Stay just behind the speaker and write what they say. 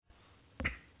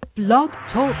Blog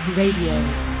Talk Radio.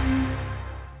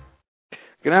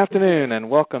 Good afternoon and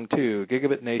welcome to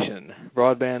Gigabit Nation,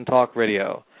 Broadband Talk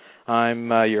Radio. I'm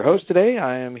your host today.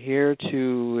 I am here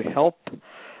to help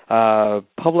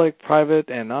public, private,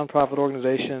 and nonprofit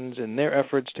organizations in their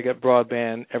efforts to get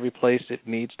broadband every place it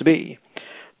needs to be.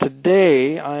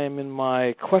 Today, I am in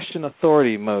my question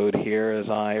authority mode here,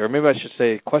 or maybe I should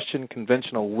say question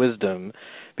conventional wisdom,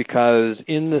 because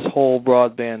in this whole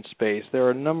broadband space, there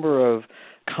are a number of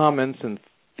comments and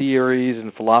theories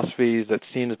and philosophies that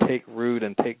seem to take root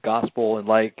and take gospel and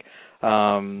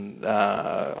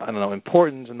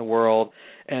importance in the world,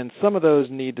 and some of those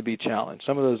need to be challenged.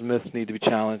 Some of those myths need to be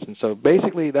challenged, and so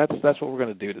basically that's what we're going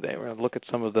to do today. We're going to look at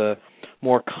some of the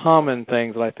more common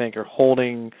things that I think are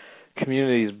holding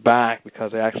communities back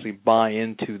because they actually buy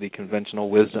into the conventional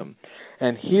wisdom.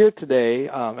 And here today,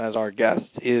 as our guest,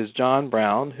 is John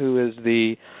Brown, who is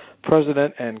the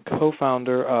president and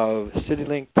co-founder of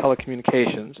CityLink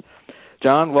Telecommunications.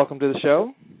 John, welcome to the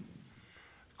show.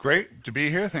 Great to be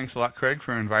here. Thanks a lot, Craig,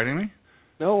 for inviting me.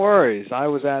 No worries. I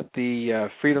was at the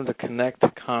Freedom to Connect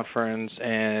conference,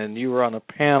 and you were on a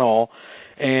panel,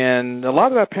 and a lot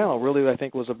of that panel really, I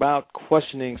think, was about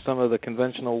questioning some of the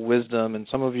conventional wisdom, and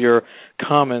some of your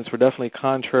comments were definitely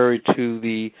contrary to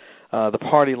the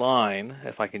party line,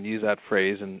 if I can use that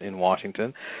phrase in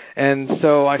Washington. And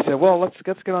so I said, well, let's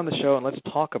get on the show and let's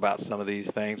talk about some of these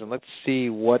things and let's see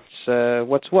what's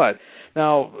what.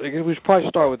 Now, we should probably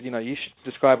start with, you should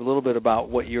describe a little bit about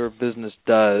what your business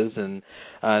does, and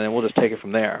then we'll just take it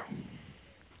from there.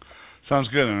 Sounds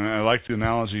good, and I like the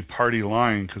analogy party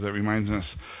line because it reminds us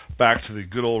back to the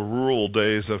good old rural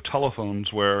days of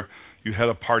telephones where you had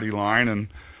a party line and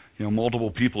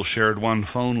multiple people shared one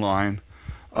phone line,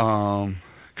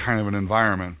 kind of an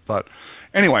environment. But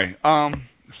anyway,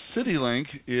 CityLink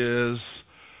is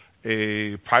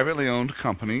a privately owned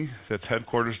company that's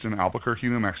headquartered in Albuquerque,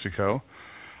 New Mexico.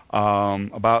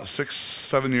 About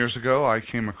 6-7 years ago, I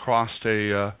came across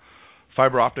a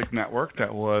fiber optic network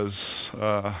that was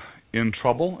in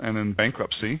trouble and in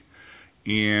bankruptcy,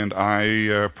 and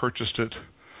I purchased it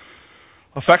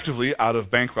effectively out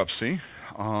of bankruptcy,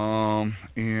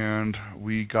 and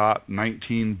we got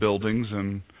 19 buildings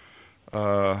and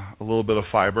a little bit of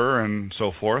fiber and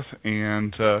so forth,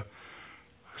 and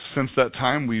since that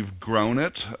time we've grown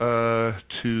it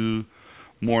to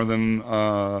more than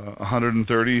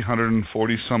 130,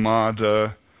 140 some odd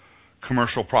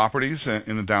commercial properties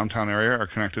in the downtown area are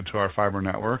connected to our fiber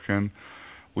network, and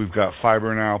we've got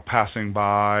fiber now passing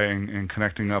by and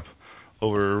connecting up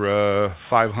over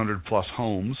 500 plus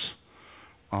homes,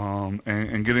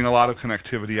 and getting a lot of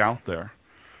connectivity out there.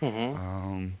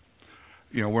 Mm-hmm.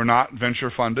 We're not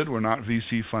venture funded. We're not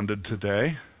VC funded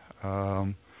today.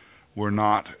 We're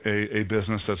not a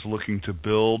business that's looking to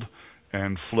build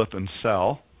and flip and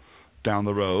sell down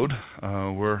the road.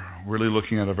 We're really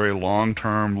looking at a very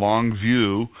long-term, long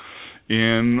view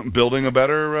in building a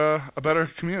better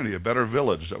community, a better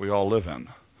village that we all live in.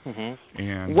 Mm-hmm.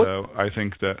 And I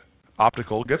think that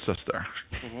optical gets us there.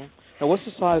 Mm-hmm. Now, what's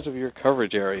the size of your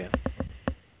coverage area?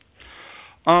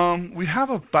 We have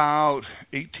about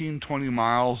 18-20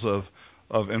 miles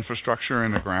of infrastructure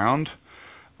in the ground.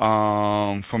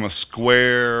 From a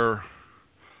square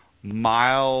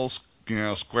miles,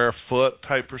 square foot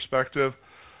type perspective,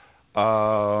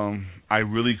 I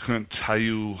really couldn't tell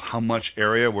you how much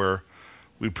area where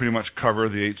we pretty much cover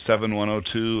the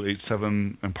 87102,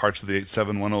 87 and parts of the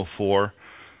 87104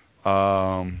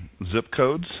 zip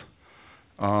codes.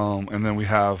 And then we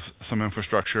have some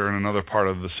infrastructure in another part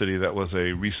of the city that was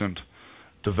a recent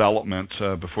development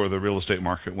before the real estate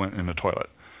market went in the toilet.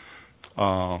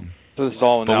 So this is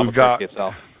all in Albuquerque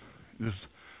itself?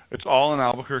 It's all in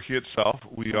Albuquerque itself.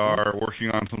 We are working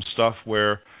on some stuff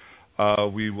where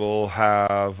we will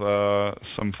have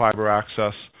some fiber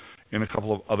access in a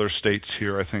couple of other states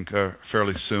here, I think,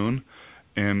 fairly soon.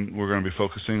 And we're going to be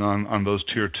focusing on those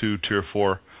Tier 2, Tier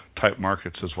 4 type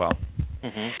markets as well.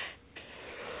 Mm-hmm.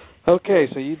 Okay,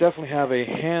 so you definitely have a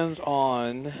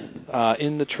hands-on,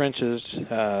 in the trenches,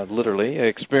 literally,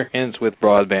 experience with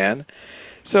broadband.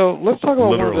 So let's talk about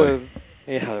literally.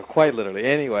 Quite literally.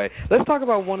 Anyway, let's talk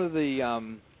about one of the,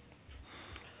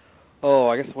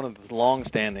 one of the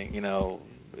long-standing,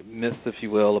 myths, if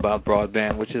you will, about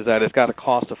broadband, which is that it's got to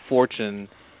cost a fortune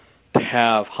to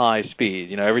have high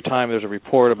speed. Every time there's a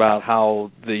report about how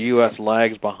the U.S.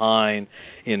 lags behind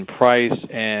in price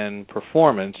and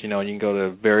performance, and you can go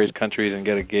to various countries and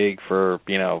get a gig for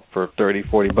 $30,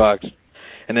 $40.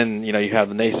 And then, you have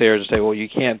the naysayers that say, well, you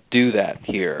can't do that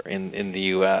here in the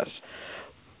U.S.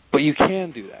 But you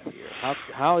can do that here.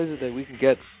 How is it that we can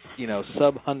get,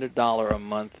 sub $100 a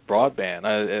month broadband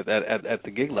at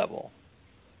the gig level?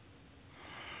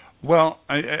 Well,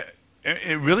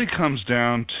 it really comes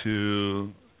down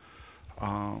to,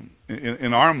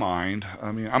 in our mind,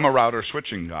 I mean, I'm a router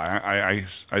switching guy.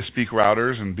 I speak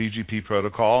routers and BGP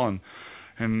protocol,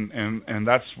 and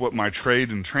that's what my trade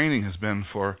and training has been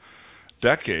for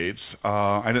decades.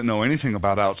 I didn't know anything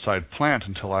about outside plant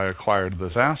until I acquired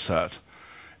this asset.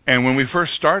 And when we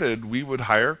first started, we would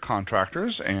hire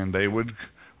contractors, and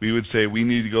we would say we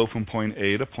need to go from point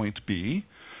A to point B,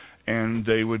 and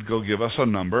they would go give us a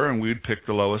number, and we'd pick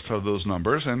the lowest of those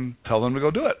numbers and tell them to go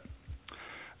do it.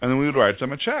 And then we would write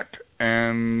them a check.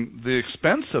 And the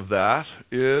expense of that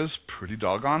is pretty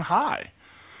doggone high.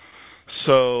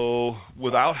 So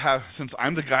since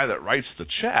I'm the guy that writes the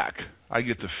check, I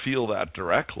get to feel that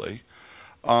directly.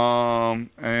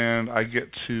 And I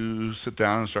get to sit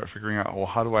down and start figuring out, well,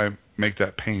 how do I make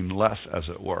that pain less, as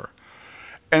it were?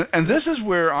 And this is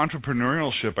where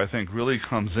entrepreneurship, I think, really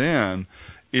comes in,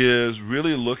 is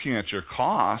really looking at your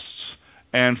costs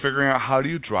and figuring out how do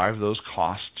you drive those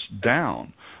costs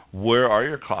down. Where are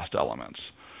your cost elements?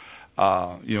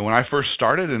 When I first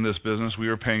started in this business, we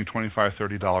were paying $25,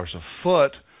 $30 a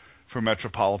foot for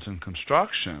metropolitan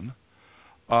construction,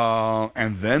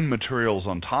 and then materials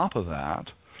on top of that.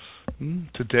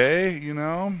 Today,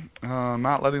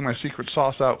 not letting my secret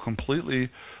sauce out completely,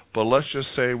 but let's just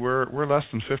say we're less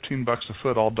than $15 a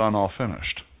foot, all done, all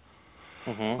finished.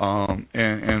 Mm-hmm.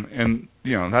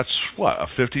 And that's what, a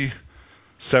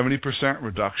 50-70%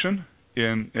 reduction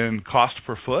in cost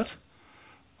per foot.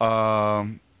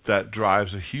 That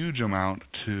drives a huge amount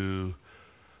to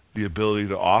the ability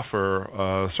to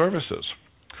offer services.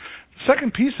 The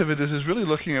second piece of it is really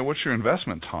looking at what's your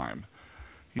investment time.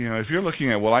 If you're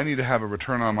looking at, well, I need to have a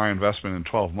return on my investment in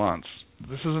 12 months,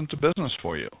 this isn't the business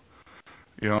for you.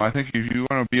 I think if you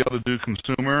want to be able to do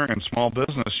consumer and small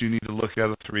business, you need to look at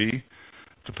a 3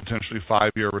 to potentially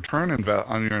 5-year return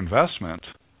on your investment,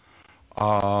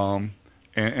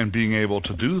 and being able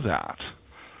to do that.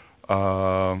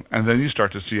 And then you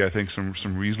start to see, I think,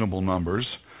 some reasonable numbers,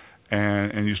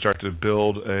 and you start to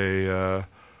build a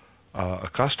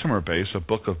customer base, a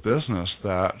book of business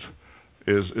that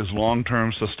is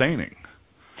long-term sustaining.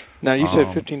 Now, you said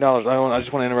 $15. I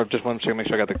just want to interrupt just one second to make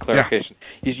sure I got the clarification.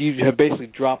 Yeah. You have basically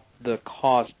dropped the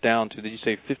cost down to, did you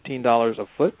say $15 a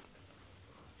foot?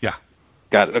 Yeah.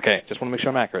 Got it. Okay. Just want to make sure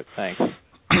I'm accurate. Thanks.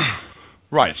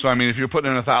 Right. So, I mean, if you're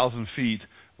putting in 1,000 feet,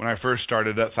 when I first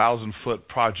started, that 1,000-foot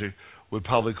project would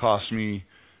probably cost me,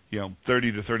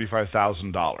 $30,000 to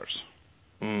 $35,000.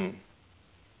 Okay.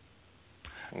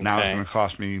 Now it's going to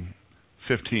cost me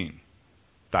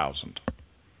 $15,000.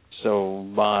 So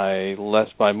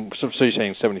so you're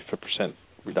saying 75%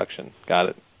 reduction. Got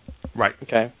it. Right.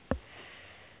 Okay.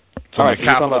 So my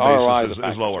capital base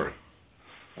is lower.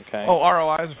 Okay. Oh,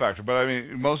 ROI is a factor, but I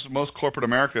mean, most corporate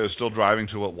America is still driving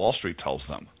to what Wall Street tells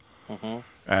them. Mm-hmm.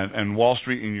 And Wall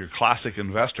Street, and your classic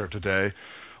investor today,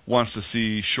 wants to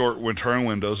see short return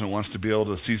windows and wants to be able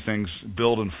to see things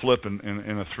build and flip in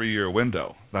a 3-year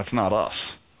window. That's not us.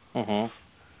 Mm-hmm.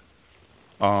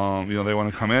 They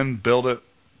want to come in, build it,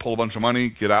 pull a bunch of money,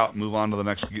 get out, move on to the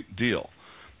next deal.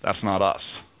 That's not us.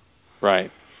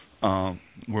 Right.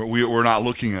 We're not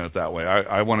looking at it that way.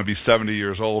 I want to be 70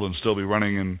 years old and still be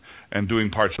running and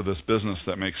doing parts of this business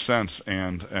that make sense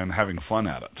and having fun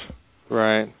at it.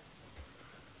 Right.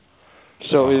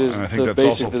 So it is. And I think that's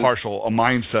also a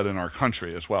mindset in our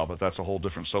country as well, but that's a whole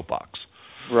different soapbox.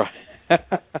 Right.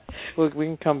 Well, we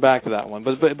can come back to that one.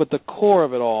 But the core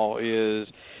of it all is,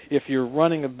 if you're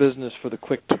running a business for the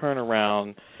quick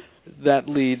turnaround, that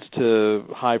leads to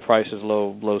high prices,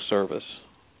 low service.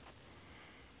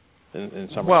 In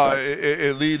some respects.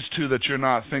 It leads to that you're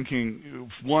not thinking.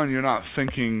 One, you're not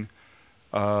thinking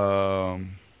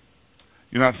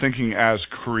as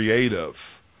creative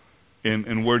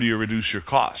in where do you reduce your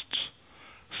costs.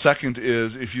 Second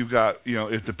is, if you've got,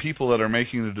 if the people that are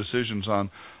making the decisions on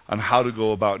how to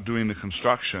go about doing the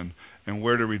construction and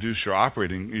where to reduce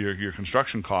your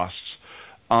construction costs,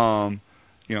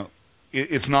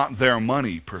 it's not their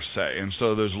money per se, and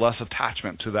so there's less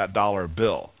attachment to that dollar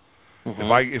bill. Mm-hmm.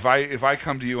 If I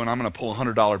come to you and I'm going to pull a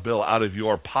 $100 bill out of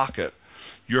your pocket,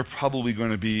 you're probably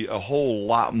going to be a whole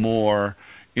lot more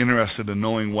interested in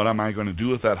knowing what am I going to do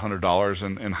with that $100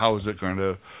 and how is it going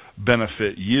to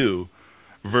benefit you,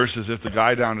 versus if the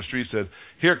guy down the street said,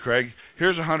 "Here, Craig,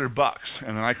 here's $100,"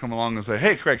 and then I come along and say,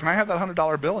 "Hey, Craig, can I have that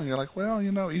 $100 bill?" And you're like, "Well,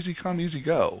 easy come, easy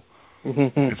go."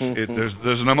 There's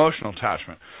an emotional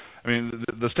attachment. I mean,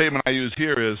 the statement I use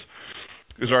here is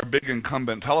our big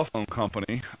incumbent telephone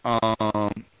company.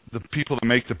 the people that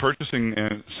make the purchasing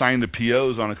and sign the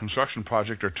POs on a construction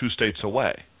project are 2 states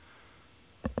away.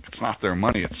 It's not their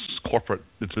money. It's corporate.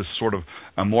 It's this sort of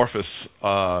amorphous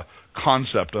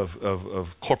concept of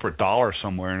corporate dollar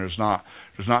somewhere, and there's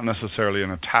not necessarily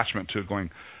an attachment to it going,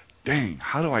 dang,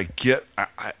 how do I get,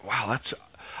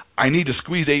 I need to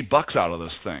squeeze $8 out of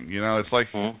this thing. It's like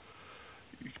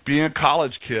being a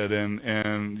college kid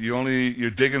and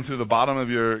you're digging through the bottom of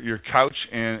your couch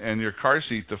and your car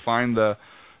seat to find the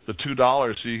 $2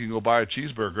 so you can go buy a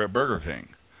cheeseburger at Burger King,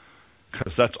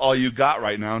 because that's all you got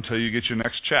right now until you get your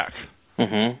next check.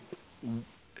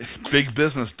 Big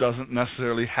business doesn't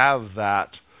necessarily have that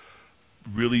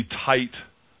really tight,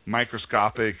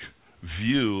 microscopic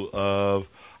view of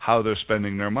how they're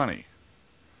spending their money.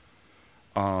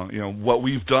 What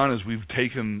we've done is we've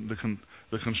taken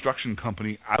the construction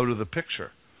company out of the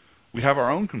picture. We have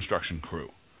our own construction crew.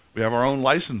 We have our own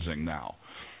licensing now.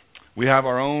 We have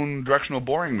our own directional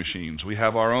boring machines. We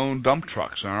have our own dump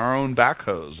trucks and our own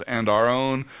backhoes and our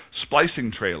own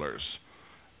splicing trailers.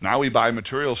 Now we buy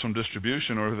materials from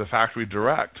distribution or the factory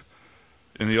direct.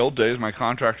 In the old days, my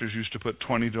contractors used to put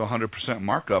 20 to 100%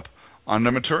 markup on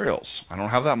their materials. I don't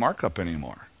have that markup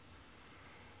anymore.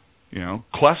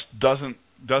 Quest doesn't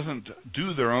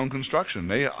do their own construction.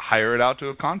 They hire it out to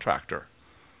a contractor.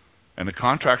 And the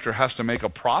contractor has to make a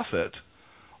profit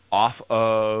off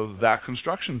of that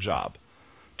construction job.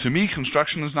 To me,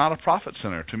 construction is not a profit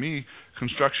center. To me,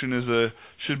 construction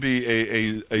should be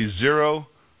a zero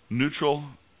neutral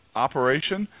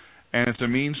operation, and it's a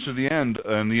means to the end,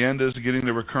 and the end is getting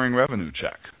the recurring revenue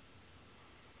check.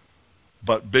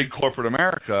 But big corporate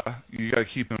America, you got to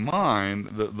keep in mind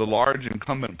that the large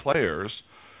incumbent players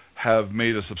have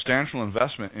made a substantial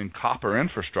investment in copper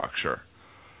infrastructure.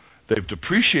 They've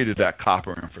depreciated that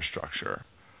copper infrastructure,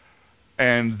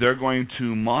 and they're going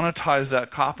to monetize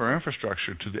that copper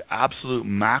infrastructure to the absolute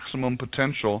maximum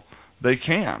potential they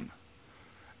can.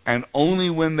 And only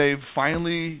when they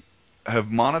finally have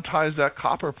monetized that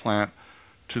copper plant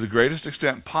to the greatest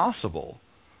extent possible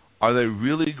are they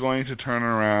really going to turn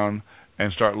around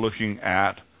and start looking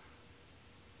at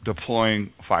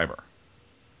deploying fiber.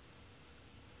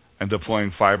 And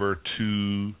deploying fiber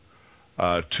to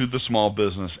the small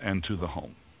business and to the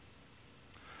home.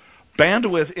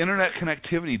 Bandwidth, internet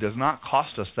connectivity does not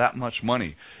cost us that much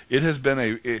money. It has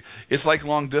been it's like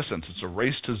long distance. It's a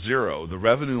race to zero. The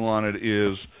revenue on it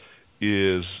is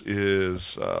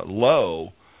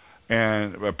low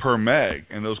and per meg,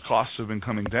 and those costs have been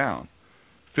coming down.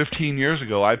 15 years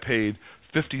ago, I paid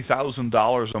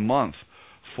 $50,000 a month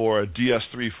for a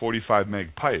DS3 45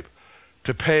 meg pipe.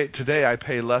 Today, I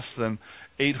pay less than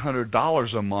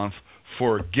 $800 a month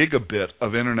for a gigabit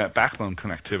of internet backbone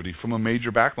connectivity from a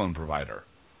major backbone provider.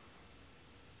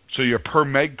 So your per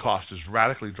meg cost is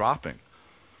radically dropping.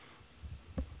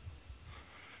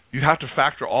 You have to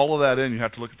factor all of that in. You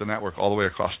have to look at the network all the way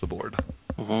across the board.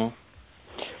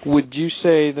 Would you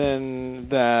say then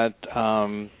that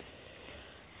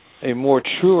a more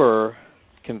truer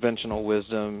conventional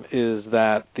wisdom is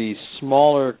that the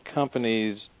smaller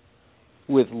companies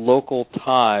with local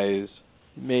ties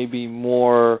may be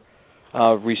more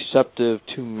receptive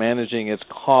to managing its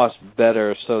costs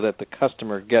better so that the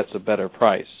customer gets a better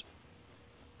price?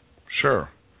 Sure.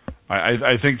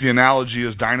 I think the analogy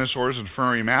is dinosaurs and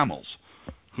furry mammals.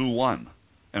 Who won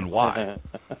and why?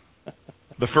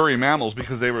 The furry mammals,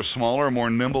 because they were smaller, more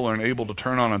nimble, and able to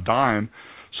turn on a dime,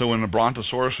 so when the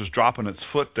brontosaurus was dropping its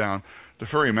foot down, the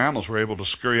furry mammals were able to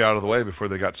scurry out of the way before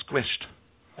they got squished.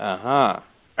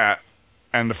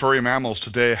 And the furry mammals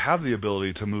today have the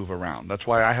ability to move around. That's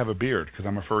why I have a beard, because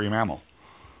I'm a furry mammal.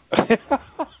 That's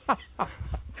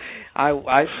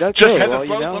just good. had Well, to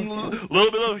throw some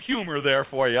little bit of humor there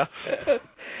for you.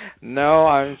 No,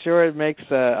 I'm sure it makes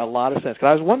a lot of sense. Because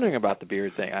I was wondering about the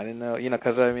beard thing. I didn't know,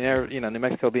 because New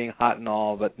Mexico being hot and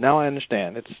all, but now I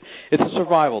understand. It's a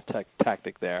survival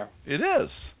tactic there. It is.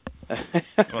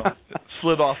 Well, it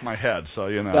slid off my head, so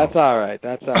That's all right.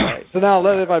 So now,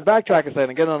 if I backtrack a second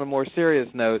and get on a more serious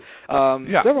note,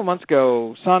 several months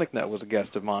ago, SonicNet was a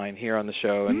guest of mine here on the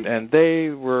show, and they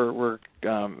were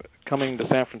coming to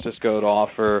San Francisco to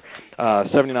offer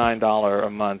 $79 a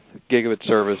month gigabit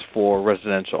service for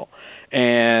residential,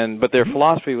 but their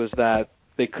philosophy was that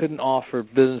they couldn't offer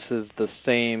businesses the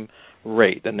same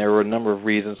rate, and there were a number of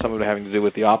reasons. Some of it having to do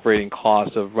with the operating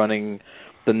costs of running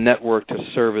the network to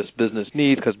service business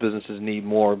needs, because businesses need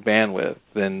more bandwidth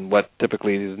than what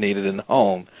typically is needed in the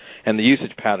home, and the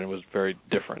usage pattern was very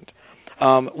different.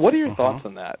 What are your thoughts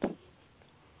on that?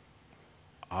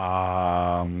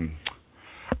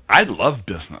 I love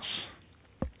business.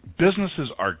 Businesses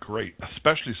are great,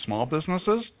 especially small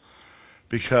businesses,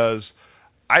 because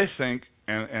I think,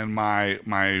 and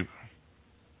my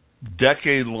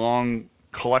decade-long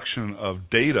collection of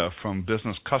data from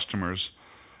business customers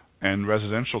and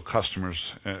residential customers'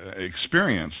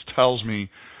 experience tells me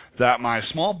that my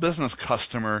small business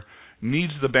customer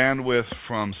needs the bandwidth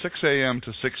from 6 a.m.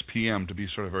 to 6 p.m. to be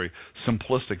sort of very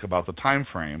simplistic about the time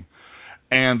frame.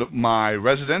 And my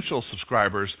residential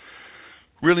subscribers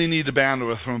really need the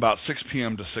bandwidth from about 6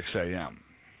 p.m. to 6 a.m.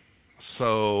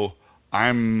 So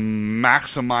I'm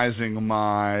maximizing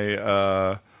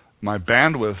my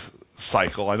bandwidth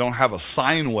cycle. I don't have a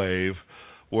sine wave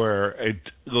where it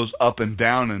goes up and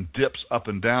down and dips up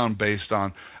and down based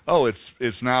on,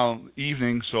 it's now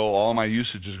evening, so all my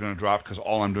usage is going to drop because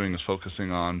all I'm doing is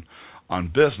focusing on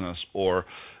business. Or,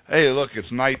 hey, look, it's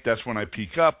night, that's when I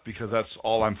peak up because that's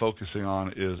all I'm focusing on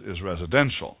is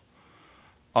residential.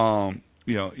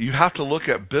 You have to look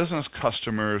at business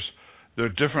customers. There are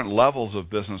different levels of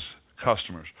business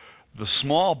customers. The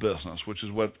small business, which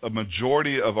is what a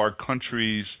majority of our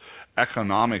country's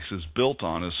economics is built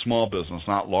on, is small business,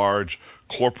 not large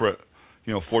corporate,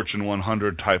 Fortune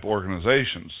 100 type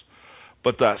organizations.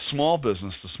 But that small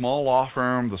business, the small law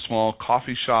firm, the small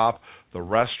coffee shop, the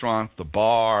restaurant, the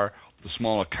bar, the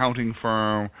small accounting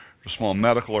firm, the small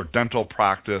medical or dental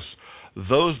practice,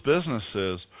 those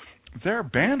businesses, their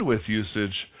bandwidth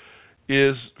usage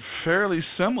is fairly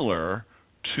similar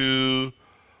to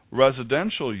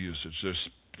residential usage.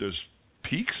 There's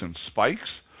peaks and spikes,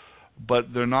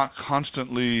 but they're not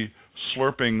constantly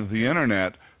slurping the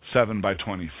internet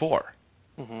 7/24.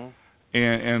 Mm-hmm.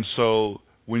 And so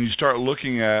when you start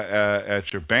looking at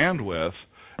your bandwidth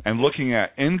and looking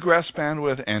at ingress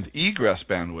bandwidth and egress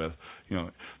bandwidth,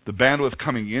 the bandwidth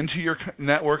coming into your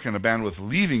network and the bandwidth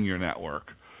leaving your network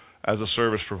as a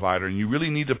service provider, and you really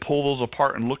need to pull those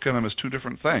apart and look at them as two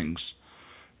different things,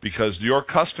 because your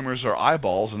customers are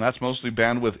eyeballs, and that's mostly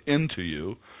bandwidth into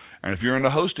you. And if you're in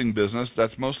the hosting business,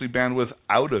 that's mostly bandwidth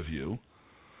out of you.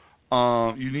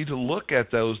 You need to look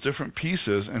at those different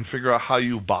pieces and figure out how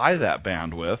you buy that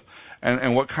bandwidth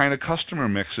and what kind of customer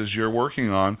mixes you're working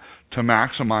on to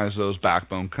maximize those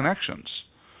backbone connections.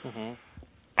 Mm-hmm.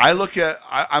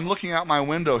 I'm looking out my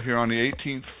window here on the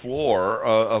 18th floor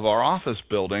of our office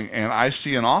building, and I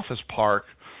see an office park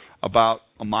about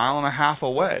a mile and a half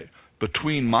away.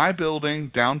 Between my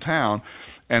building downtown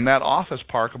and that office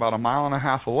park about a mile and a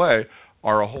half away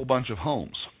are a whole bunch of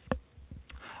homes.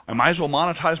 I might as well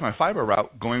monetize my fiber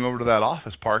route going over to that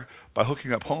office park by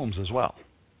hooking up homes as well.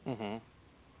 Mm-hmm.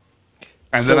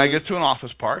 And then I get to an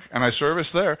office park, and I service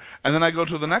there, and then I go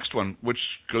to the next one, which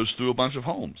goes through a bunch of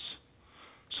homes.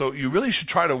 So you really should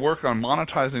try to work on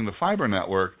monetizing the fiber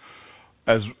network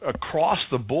as across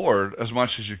the board as much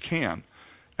as you can.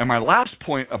 And my last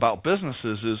point about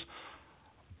businesses is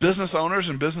business owners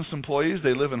and business employees,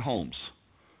 they live in homes.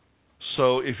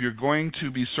 So if you're going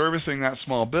to be servicing that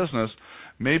small business,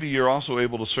 maybe you're also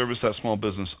able to service that small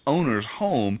business owner's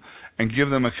home and give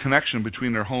them a connection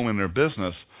between their home and their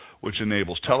business, which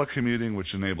enables telecommuting,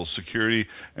 which enables security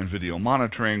and video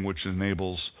monitoring, which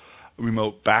enables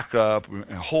remote backup.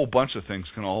 A whole bunch of things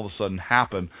can all of a sudden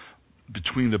happen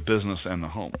between the business and the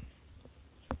home.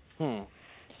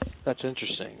 That's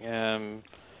interesting.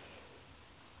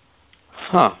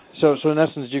 So in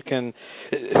essence,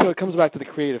 so it comes back to the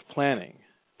creative planning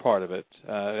part of it,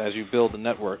 as you build the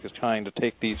network, is trying to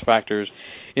take these factors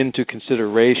into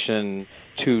consideration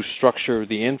to structure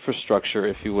the infrastructure,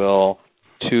 if you will,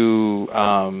 to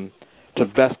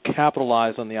best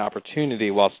capitalize on the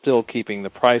opportunity while still keeping the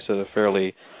price at a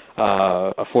fairly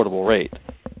affordable rate.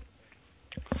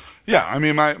 Yeah, I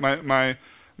mean, my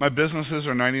businesses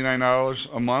are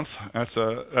 $99 a month. That's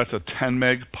a 10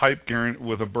 meg pipe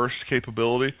with a burst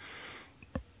capability.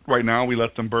 Right now, we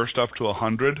let them burst up to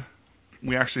 100.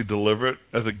 We actually deliver it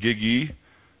as a gig E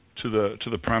to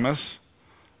the premise.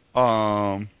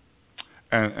 And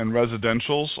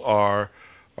residentials are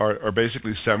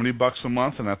basically $70 a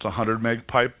month, and that's a 100 meg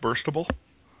pipe burstable.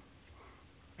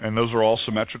 And those are all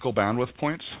symmetrical bandwidth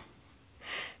points.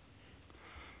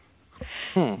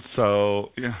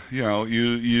 So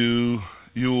you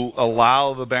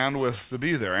allow the bandwidth to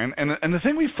be there, and the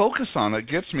thing we focus on that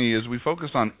gets me is we focus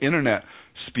on internet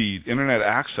speed, internet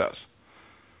access.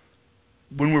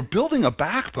 When we're building a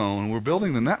backbone, we're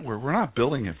building the network. We're not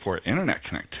building it for internet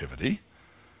connectivity.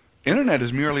 Internet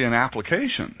is merely an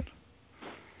application.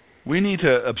 We need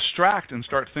to abstract and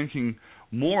start thinking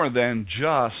more than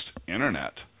just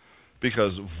internet.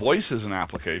 Because voice is an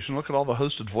application. Look at all the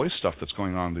hosted voice stuff that's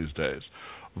going on these days.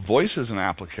 Voice is an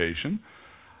application.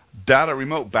 Data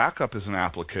remote backup is an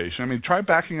application. I mean, try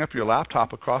backing up your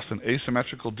laptop across an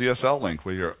asymmetrical DSL link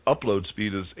where your upload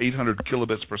speed is 800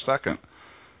 kilobits per second.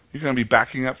 you're going to be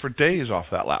backing up for days off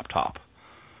that laptop.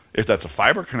 If that's a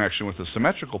fiber connection with a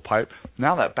symmetrical pipe,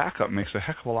 now that backup makes a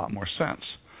heck of a lot more sense.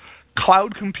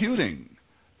 Cloud computing.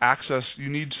 Access, you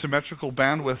need symmetrical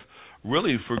bandwidth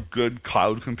really for good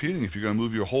cloud computing. If you're going to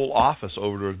move your whole office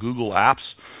over to a Google Apps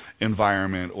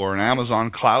environment or an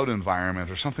Amazon cloud environment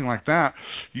or something like that,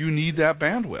 you need that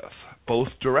bandwidth, both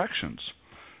directions.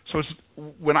 So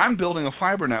when I'm building a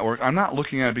fiber network, I'm not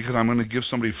looking at it because I'm going to give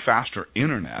somebody faster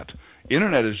internet.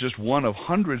 Internet is just one of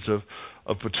hundreds of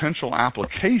potential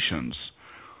applications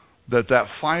that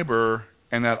fiber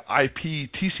and that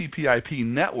TCP/IP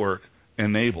network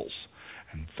enables.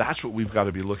 And that's what we've got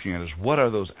to be looking at, is what are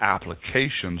those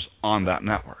applications on that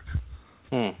network.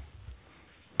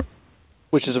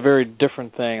 Which is a very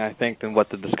different thing, I think, than what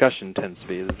the discussion tends to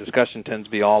be. The discussion tends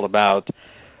to be all about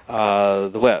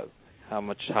the web.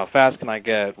 How fast can I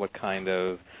get? What kind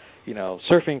of,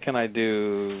 surfing can I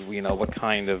do? What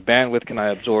kind of bandwidth can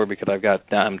I absorb because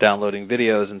I'm downloading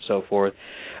videos and so forth.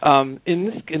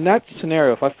 In that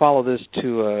scenario, if I follow this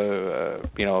to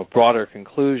a broader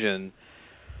conclusion,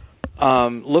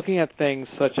 looking at things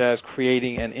such as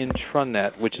creating an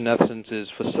intranet, which in essence is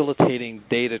facilitating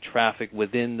data traffic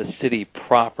within the city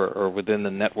proper or within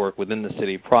the network within the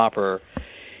city proper,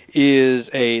 is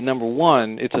number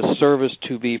one, it's a service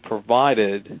to be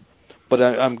provided, but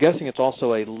I'm guessing it's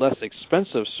also a less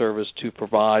expensive service to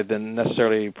provide than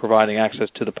necessarily providing access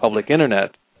to the public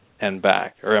internet and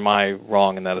back. Or am I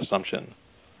wrong in that assumption?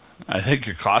 I think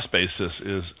your cost basis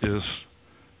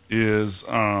is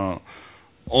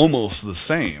almost the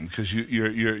same, because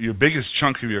your biggest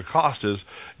chunk of your cost is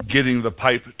getting the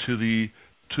pipe to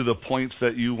the points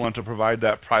that you want to provide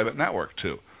that private network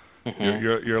to.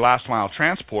 Mm-hmm. Your last mile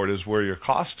transport is where your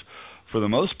cost, for the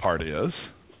most part, is,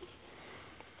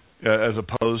 as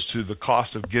opposed to the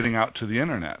cost of getting out to the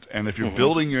internet. And if you're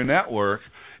building your network,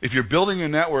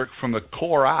 from the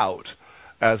core out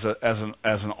as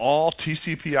an all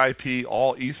TCP/IP,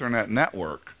 all Ethernet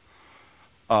network,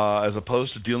 as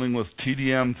opposed to dealing with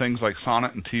TDM things like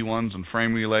Sonnet and T1s and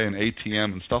Frame Relay and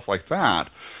ATM and stuff like that,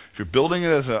 if you're building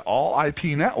it as an all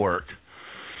IP network,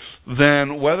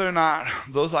 then whether or not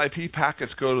those IP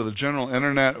packets go to the general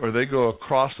internet or they go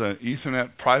across an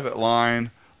Ethernet private line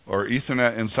or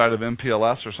Ethernet inside of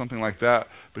MPLS or something like that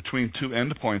between two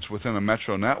endpoints within a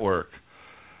metro network,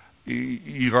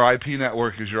 your IP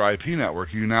network is your IP network.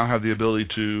 You now have the ability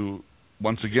to,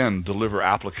 once again, deliver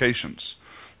applications.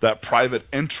 That private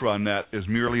intranet is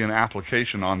merely an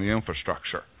application on the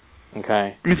infrastructure.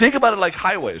 Okay. I mean, think about it like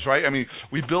highways, right? I mean,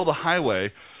 we build a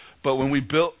highway, but when we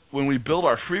build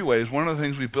our freeways, one of the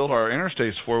things we built our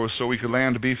interstates for was so we could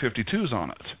land B-52s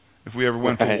on it if we ever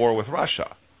went to war with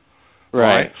Russia.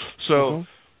 Right? So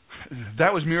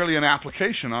that was merely an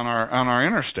application on our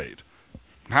interstate.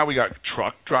 Now we got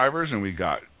truck drivers and we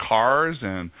got cars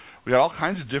and we got all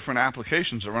kinds of different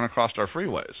applications that run across our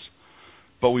freeways.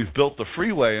 But we've built the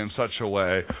freeway in such a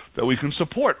way that we can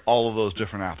support all of those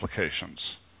different applications.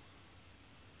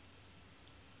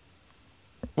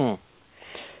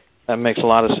 That makes a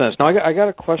lot of sense. Now, I got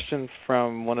a question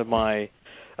from one of my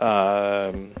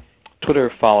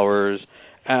Twitter followers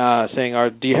saying,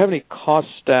 do you have any cost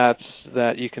stats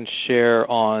that you can share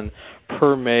on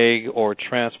per meg or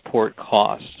transport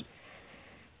cost?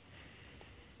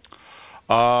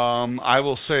 I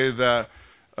will say that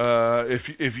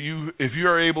if you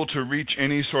are able to reach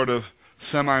any sort of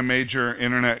semi-major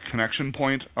internet connection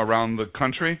point around the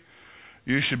country,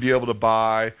 you should be able to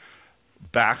buy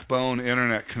backbone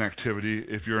internet connectivity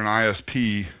if you're an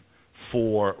ISP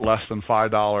for less than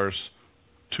 $5,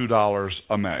 $2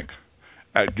 a meg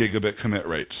at gigabit commit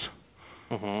rates.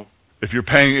 Mm-hmm. If you're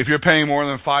paying more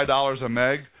than $5 a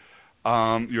meg,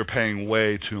 you're paying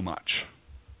way too much.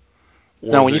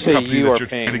 Or now, when you say you are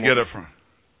paying to get it from,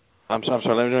 I'm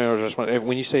sorry.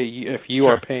 When you say if you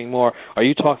are paying more, are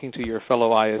you talking to your fellow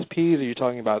ISPs, or are you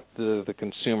talking about the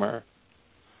consumer?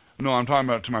 No, I'm talking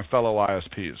about to my fellow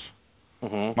ISPs.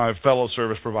 Mm-hmm. My fellow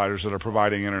service providers that are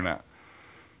providing internet.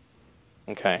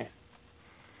 Okay.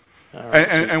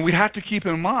 And we have to keep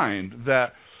in mind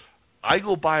that I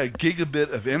go buy a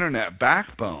gigabit of internet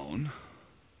backbone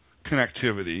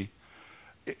connectivity.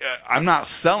 I'm not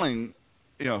selling,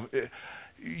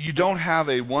 you don't have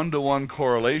a one-to-one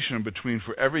correlation between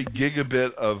for every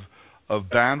gigabit of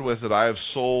bandwidth that I have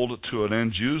sold to an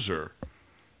end user,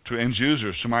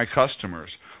 to my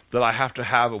customers, that I have to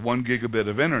have a 1 gigabit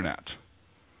of internet.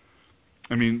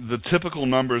 I mean, the typical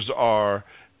numbers are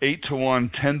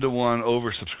 8-to-1, 10-to-1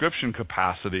 over subscription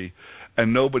capacity,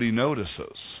 and nobody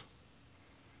notices.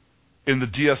 In the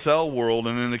DSL world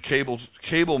and in the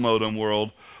cable modem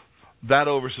world, that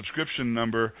oversubscription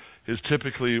number is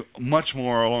typically much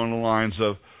more along the lines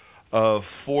of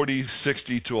 40,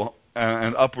 60 to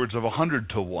and upwards of 100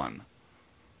 to 1.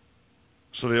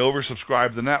 So they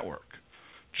oversubscribe the network,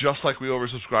 just like we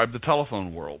oversubscribe the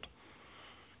telephone world.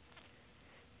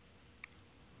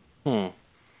 And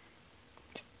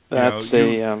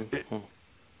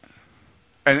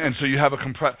so you have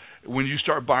when you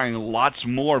start buying lots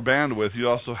more bandwidth, you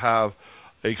also have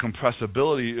a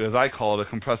compressibility, as I call it,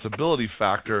 a compressibility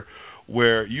factor,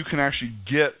 where you can actually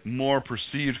get more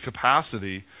perceived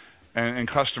capacity and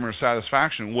customer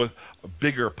satisfaction with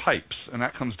bigger pipes, and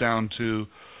that comes down to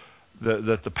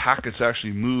that the packets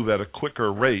actually move at a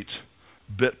quicker rate,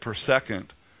 bit per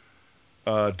second,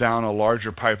 down a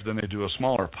larger pipe than they do a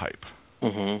smaller pipe.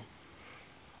 Mm-hmm.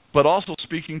 But also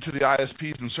speaking to the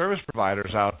ISPs and service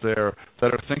providers out there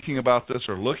that are thinking about this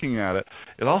or looking at it,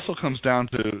 it also comes down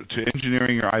to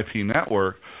engineering your IP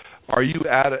network. Are you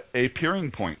at a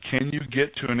peering point? Can you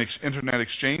get to an internet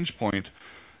exchange point,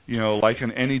 like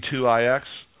an NE2IX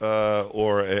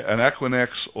or an Equinix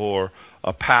or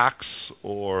a PAX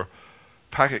or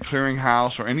Packet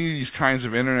Clearinghouse or any of these kinds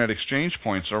of internet exchange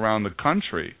points around the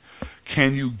country?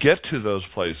 Can you get to those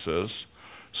places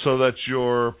so that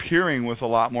you're peering with a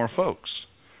lot more folks?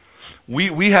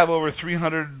 We have over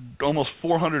 300, almost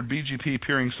 400 BGP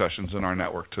peering sessions in our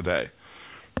network today.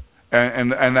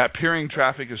 And that peering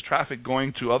traffic is traffic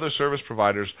going to other service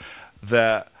providers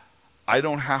that I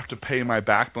don't have to pay my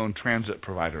backbone transit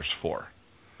providers for.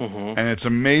 Mm-hmm. And it's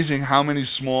amazing how many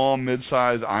small,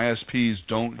 mid-sized ISPs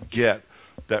don't get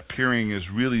that peering is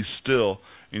really still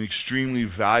an extremely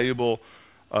valuable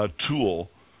tool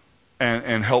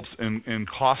and helps in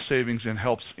cost savings and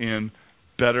helps in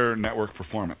better network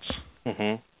performance.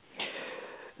 Mm-hmm.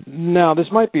 Now, this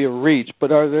might be a reach,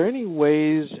 but are there any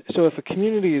ways, so if a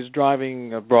community is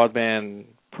driving a broadband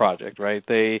project, right,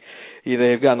 they've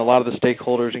gotten a lot of the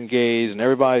stakeholders engaged and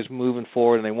everybody's moving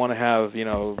forward and they want to have,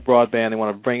 broadband, they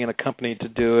want to bring in a company to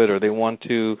do it or they want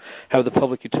to have the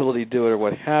public utility do it or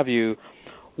what have you,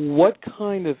 what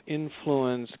kind of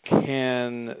influence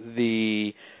can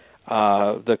the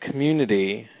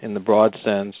community, in the broad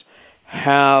sense,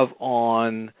 have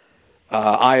on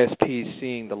ISPs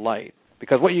seeing the light?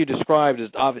 Because what you described is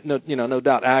no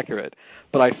doubt accurate,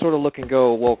 but I sort of look and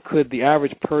go, well, could the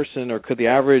average person or could the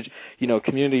average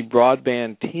community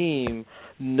broadband team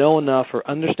know enough or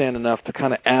understand enough to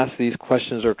kind of ask these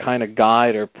questions or kind of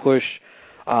guide or push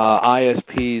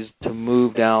ISPs to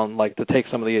move down, like to take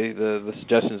some of the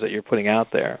suggestions that you're putting out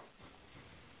there?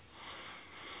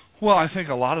 Well, I think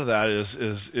a lot of that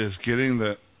is getting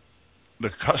the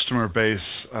customer base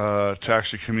to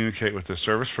actually communicate with the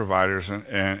service providers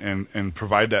and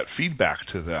provide that feedback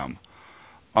to them.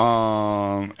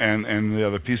 And the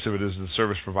other piece of it is the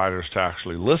service providers to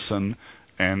actually listen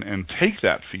and take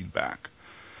that feedback.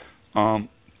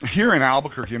 Here in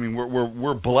Albuquerque, I mean,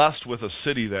 we're blessed with a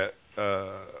city that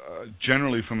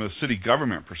generally, from a city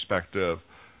government perspective,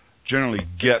 generally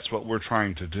gets what we're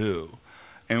trying to do.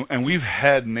 And we've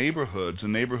had neighborhoods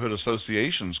and neighborhood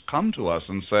associations come to us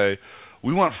and say,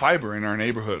 we want fiber in our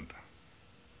neighborhood.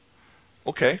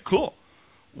 Okay, cool.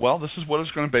 Well, this is what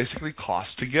it's going to basically cost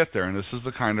to get there, and this is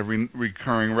the kind of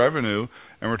recurring revenue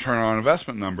and return on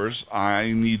investment numbers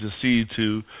I need to see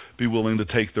to be willing to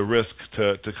take the risk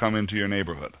to come into your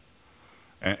neighborhood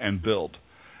and build.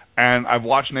 And I've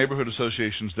watched neighborhood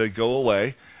associations, they go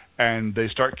away, and they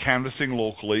start canvassing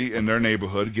locally in their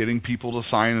neighborhood, getting people to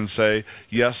sign and say,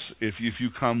 yes, if you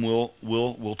come,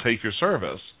 we'll take your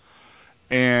service.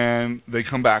 And they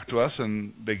come back to us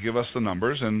and they give us the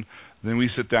numbers, and then we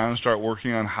sit down and start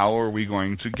working on how are we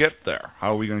going to get there?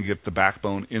 How are we going to get the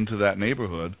backbone into that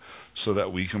neighborhood so that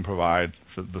we can provide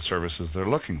the services they're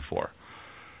looking for?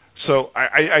 So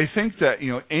I think that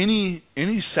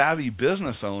any savvy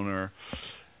business owner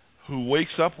who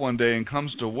wakes up one day and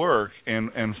comes to work and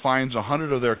finds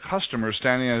 100 of their customers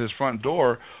standing at his front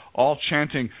door all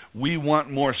chanting, "We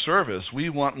want more service, we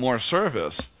want more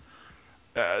service,"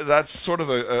 that's sort of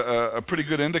a pretty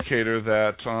good indicator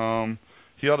that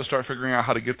he ought to start figuring out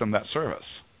how to get them that service.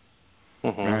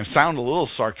 Mm-hmm. And I sound a little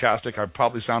sarcastic. I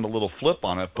probably sound a little flip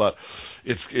on it, but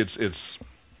it's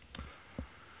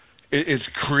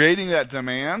creating that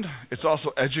demand. It's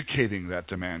also educating that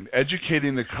demand,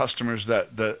 educating the customers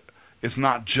that it's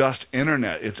not just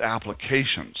internet, it's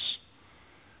applications.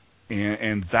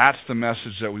 And that's the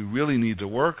message that we really need to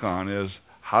work on is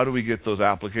how do we get those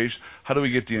applications, how do we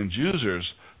get the end users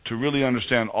to really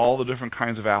understand all the different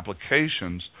kinds of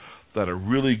applications that a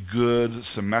really good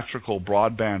symmetrical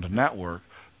broadband network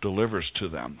delivers to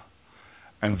them,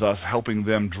 and thus helping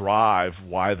them drive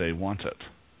why they want it.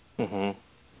 Mm-hmm.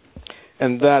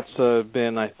 And that's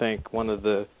been, I think, one of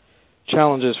the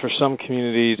challenges for some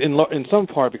communities, in some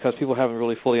part because people haven't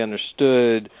really fully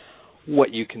understood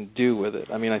what you can do with it.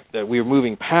 I mean, we're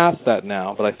moving past that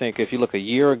now, but I think if you look a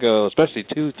year ago, especially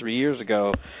 2-3 years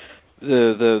ago,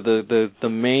 the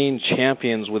main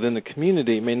champions within the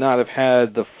community may not have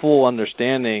had the full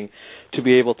understanding to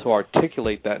be able to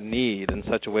articulate that need in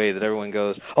such a way that everyone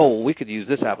goes, oh, well, we could use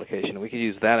this application, we could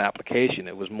use that application.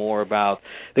 It was more about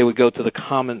they would go to the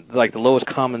lowest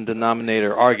common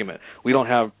denominator argument. We don't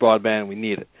have broadband, we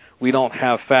need it. We don't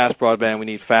have fast broadband, we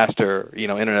need faster,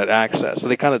 internet access. So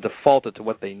they kind of defaulted to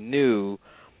what they knew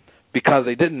because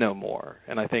they didn't know more.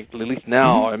 And I think at least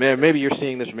now, I mean, maybe you're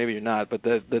seeing this or maybe you're not, but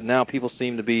that now people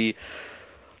seem to be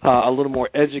a little more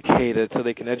educated so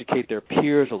they can educate their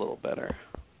peers a little better.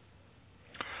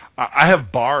 I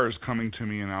have bars coming to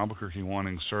me in Albuquerque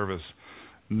wanting service,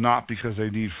 not because they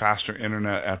need faster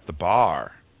internet at the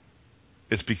bar.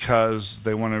 It's because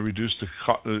they want to reduce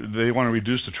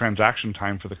the transaction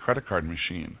time for the credit card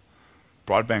machine.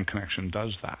 Broadband connection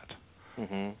does that.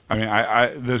 Mm-hmm. I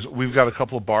mean, we've got a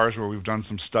couple of bars where we've done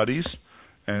some studies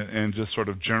and just sort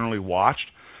of generally watched.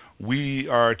 We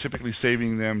are typically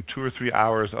saving them 2 or 3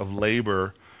 hours of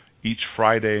labor each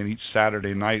Friday and each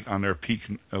Saturday night on their peak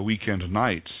weekend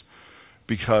nights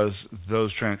because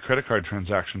those credit card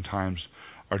transaction times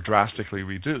are drastically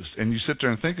reduced. And you sit there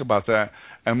and think about that,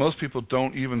 and most people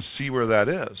don't even see where that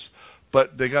is.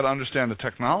 But they got to understand the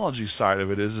technology side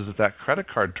of it is that credit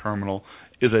card terminal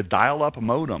is a dial-up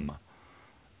modem.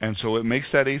 And so it makes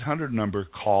that 800 number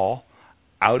call,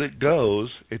 out it goes.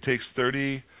 It takes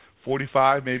 30,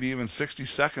 45, maybe even 60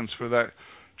 seconds for that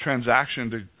transaction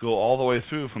to go all the way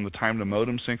through from the time the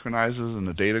modem synchronizes and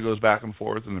the data goes back and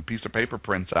forth and the piece of paper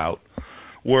prints out.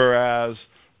 Whereas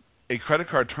a credit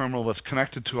card terminal that's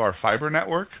connected to our fiber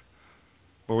network,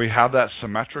 where we have that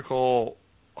symmetrical,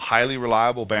 highly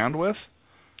reliable bandwidth,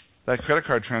 that credit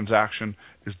card transaction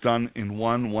is done in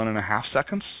 1.5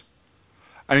 seconds.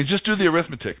 I mean, just do the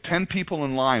arithmetic. 10 people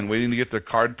in line waiting to get their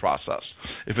card processed.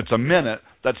 If it's a minute,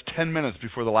 that's 10 minutes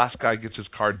before the last guy gets his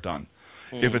card done.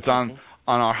 Mm-hmm. If it's on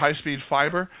our high-speed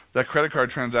fiber, that credit card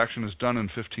transaction is done in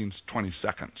 15, 20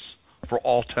 seconds for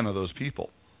all 10 of those people.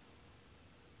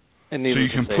 And so you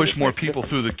can push more people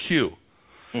through the queue.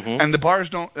 Mm-hmm. And the bars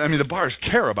the bars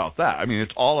care about that. I mean,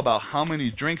 it's all about how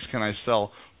many drinks can I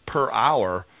sell per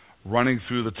hour running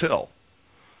through the till.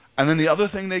 And then the other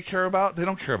thing they care about, they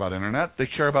don't care about internet.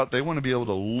 They want to be able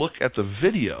to look at the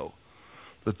video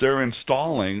that they're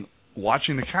installing,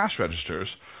 watching the cash registers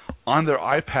on their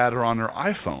iPad or on their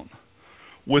iPhone.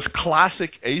 With classic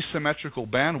asymmetrical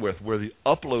bandwidth where the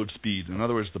upload speed, in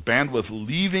other words, the bandwidth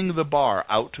leaving the bar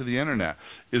out to the internet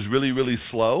is really, really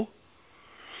slow,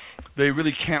 they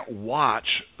really can't watch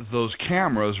those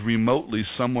cameras remotely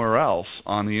somewhere else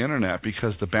on the internet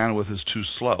because the bandwidth is too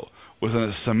slow. With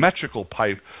a symmetrical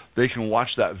pipe, they can watch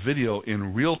that video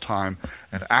in real time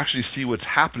and actually see what's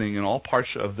happening in all parts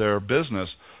of their business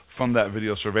from that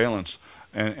video surveillance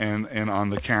and on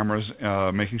the cameras,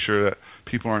 making sure that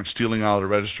people aren't stealing out of the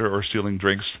register or stealing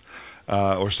drinks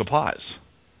or supplies.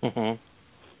 Mm-hmm.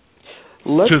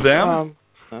 To them,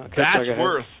 that's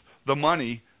worth the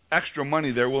money, extra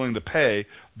money they're willing to pay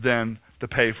than to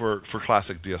pay for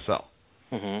classic DSL.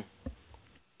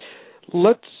 Mm-hmm.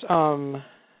 Let's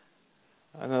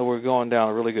I know we're going down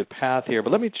a really good path here,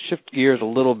 but let me shift gears a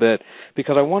little bit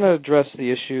because I want to address the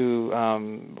issue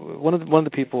one of the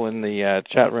people in the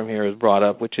chat room here has brought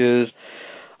up, which is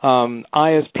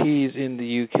ISPs in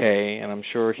the UK, and I'm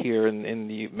sure here in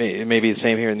the it may be the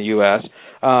same here in the US.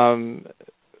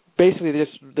 Basically,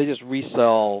 they just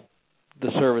resell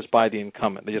the service by the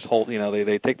incumbent. They just hold,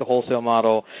 they take the wholesale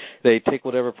model, they take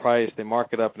whatever price, they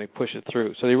mark it up, and they push it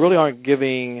through. So they really aren't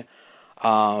giving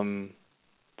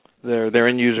their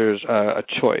end users a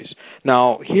choice.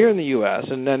 Now, here in the U.S.,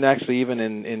 and then actually even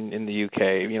in the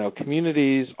UK,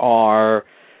 communities are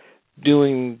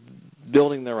building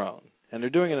their own, and they're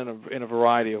doing it in a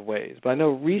variety of ways. But I know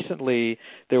recently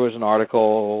there was an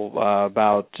article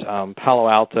about Palo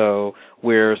Alto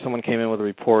where someone came in with a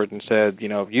report and said,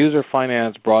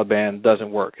 user-financed broadband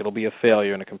doesn't work. It'll be a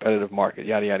failure in a competitive market,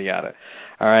 yada, yada, yada.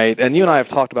 All right? And you and I have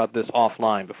talked about this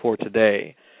offline before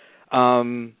today.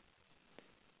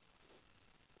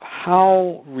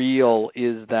 How real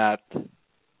is that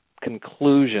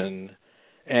conclusion?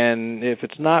 And if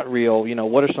it's not real,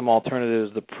 what are some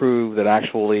alternatives to prove that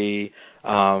actually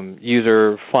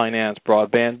user-financed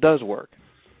broadband does work?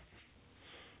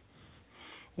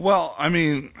 Well,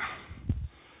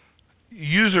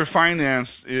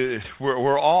 user-financed,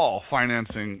 we're all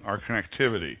financing our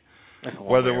connectivity.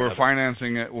 Whether we're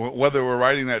financing it, whether we're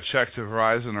writing that check to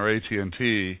Verizon or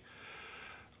AT&T,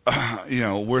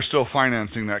 we're still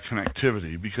financing that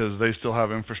connectivity because they still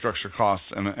have infrastructure costs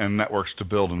and networks to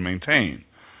build and maintain.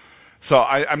 So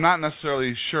I'm not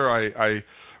necessarily sure I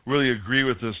really agree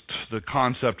with the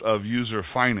concept of user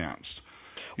financed.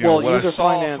 User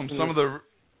financed. From some of the,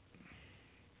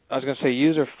 I was going to say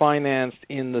user financed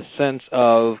in the sense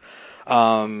of,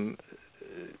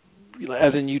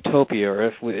 as in Utopia, or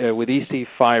if with EC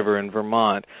Fiber in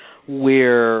Vermont,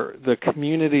 where the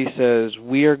community says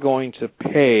we are going to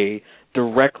pay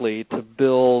directly to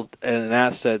build an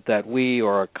asset that we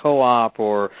or a co-op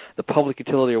or the public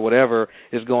utility or whatever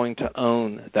is going to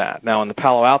own that. Now, in the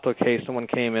Palo Alto case, someone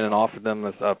came in and offered them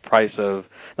a price of,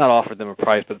 not offered them a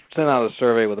price, but sent out a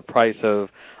survey with a price of,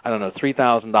 I don't know,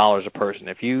 $3,000 a person.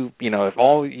 If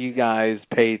all you guys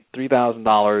paid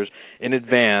 $3,000 in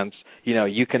advance,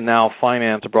 you can now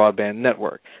finance a broadband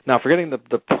network. Now, forgetting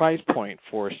the price point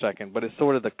for a second, but it's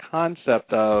sort of the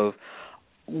concept of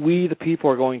we, the people,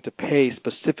 are going to pay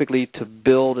specifically to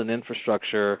build an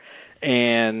infrastructure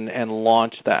and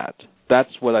launch that. That's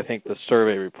what I think the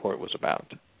survey report was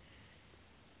about.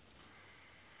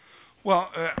 Well,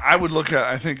 I would look at,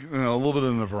 I think, a little bit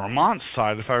in the Vermont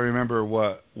side, if I remember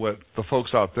what the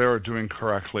folks out there are doing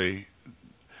correctly.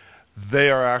 They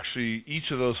are actually,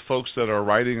 each of those folks that are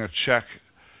writing a check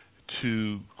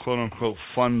to, quote-unquote,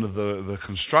 fund the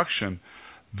construction,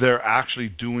 they're actually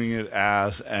doing it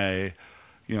as a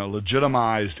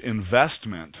legitimized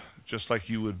investment, just like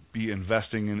you would be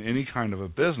investing in any kind of a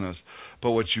business.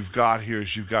 But what you've got here is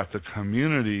you've got the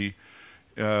community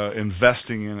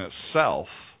investing in itself,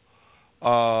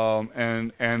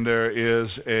 and there is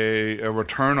a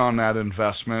return on that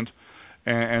investment,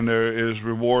 and there is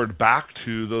reward back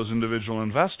to those individual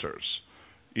investors.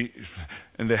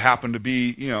 And they happen to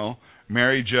be,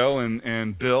 Mary Jo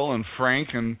and Bill and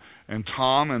Frank and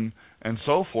Tom and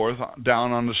so forth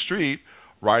down on the street,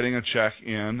 writing a check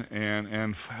in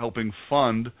and helping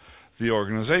fund the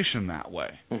organization that way.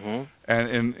 Mm-hmm.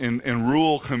 And in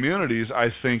rural communities, I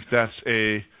think that's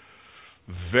a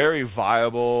very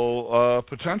viable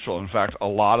potential. In fact, a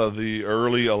lot of the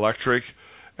early electric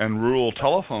and rural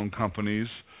telephone companies,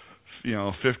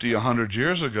 50, 100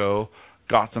 years ago,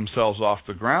 got themselves off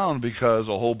the ground because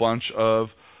a whole bunch of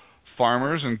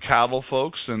farmers and cattle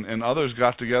folks and others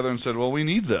got together and said, well, we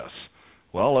need this.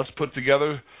 Well, let's put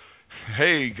together,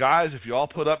 hey, guys, if you all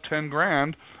put up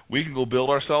 $10,000, we can go build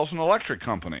ourselves an electric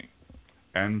company.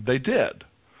 And they did.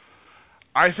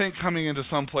 I think coming into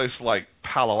some place like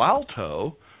Palo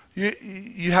Alto,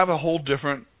 you have a whole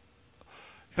different,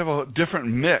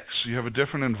 mix. You have a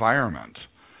different environment.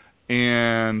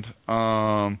 And,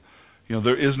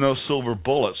 there is no silver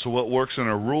bullet. So what works in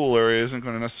a rural area isn't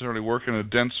going to necessarily work in a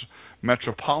dense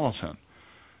metropolitan.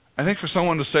 I think for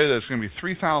someone to say that it's going to be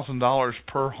 $3,000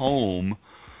 per home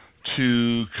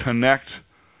to connect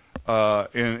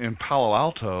in Palo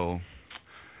Alto,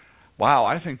 wow,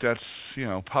 I think that's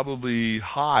probably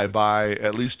high by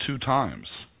at least 2 times.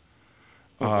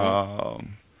 Mm-hmm.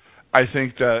 I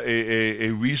think that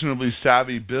a reasonably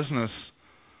savvy business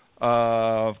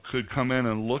could come in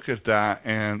and look at that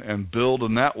and build a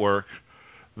network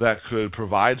that could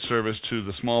provide service to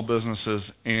the small businesses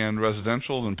and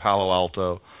residential in Palo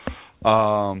Alto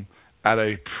at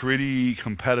a pretty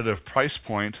competitive price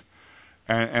point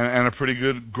and a pretty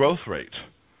good growth rate.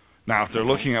 Now, if they're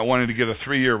looking at wanting to get a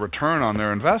 3-year return on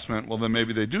their investment, well, then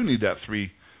maybe they do need that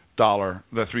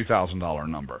 $3,000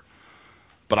 number.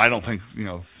 But I don't think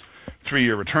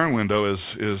 3-year return window is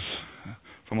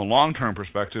from a long-term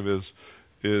perspective is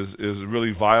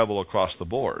really viable across the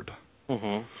board.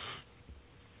 Mm-hmm.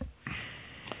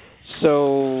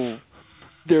 So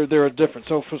there are different.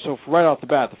 So right off the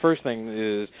bat, the first thing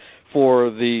is for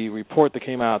the report that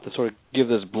came out to sort of give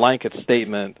this blanket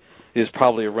statement is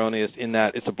probably erroneous in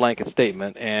that it's a blanket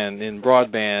statement. And in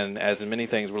broadband, as in many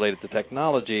things related to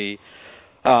technology,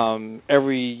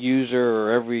 every user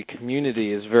or every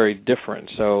community is very different.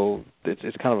 So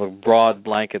it's kind of a broad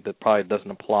blanket that probably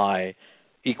doesn't apply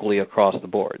equally across the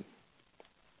board.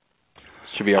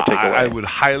 Should be our takeaway. I would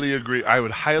highly agree. I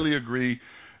would highly agree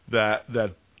that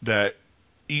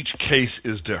each case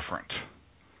is different,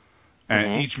 and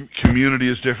mm-hmm. each community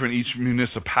is different. Each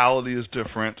municipality is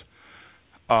different.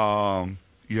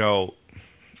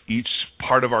 Each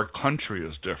part of our country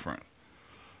is different.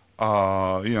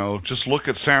 Just look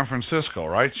at San Francisco,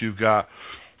 right? You've got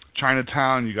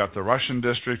Chinatown, you got the Russian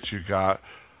district, you got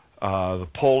the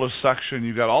Polish section,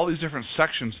 you got all these different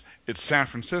sections. It's San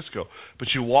Francisco,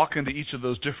 but you walk into each of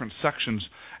those different sections,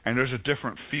 and there's a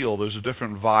different feel, there's a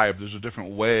different vibe, there's a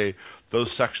different way those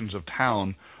sections of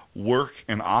town work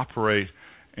and operate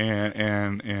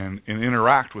and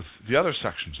interact with the other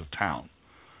sections of town.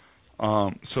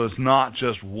 So it's not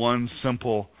just one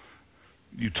simple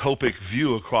utopic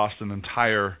view across an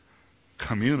entire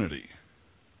community.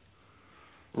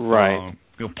 Right.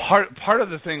 Part of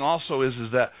the thing also is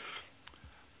that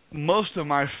most of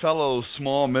my fellow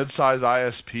small, mid-sized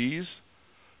ISPs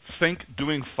think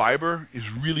doing fiber is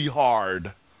really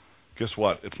hard. Guess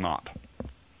what? It's not.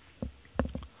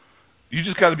 You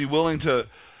just got to be willing to.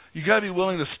 You got to be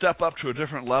willing to step up to a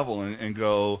different level and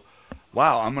go,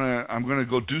 wow, I'm gonna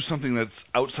go do something that's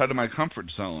outside of my comfort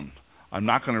zone. I'm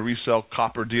not going to resell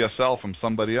copper DSL from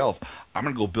somebody else. I'm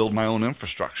going to go build my own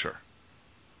infrastructure.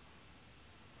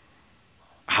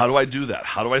 How do I do that?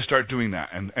 How do I start doing that?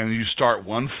 And you start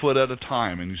one foot at a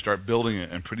time, and you start building it.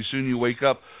 And pretty soon you wake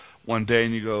up one day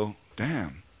and you go,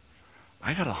 damn,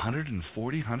 I got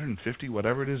 140, 150,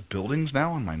 whatever it is, buildings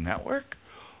now on my network?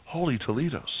 Holy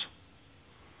Toledos.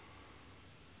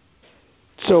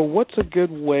 So what's a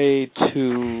good way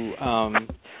to,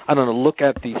 look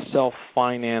at the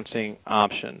self-financing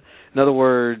option? In other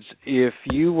words, if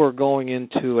you were going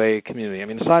into a community,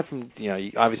 aside from,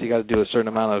 you obviously got to do a certain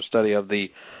amount of study of the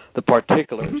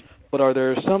particulars, but are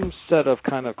there some set of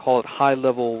call it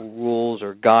high-level rules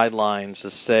or guidelines to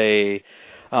say,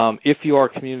 if you are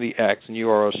community X and you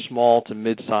are a small to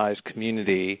mid-sized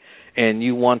community and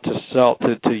you want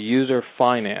to user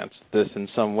finance this in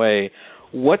some way,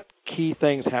 what key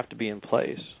things have to be in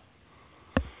place?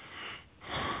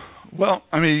 Well,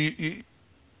 the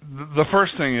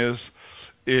first thing is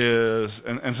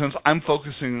and since I'm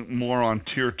focusing more on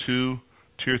tier 2,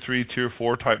 tier 3, tier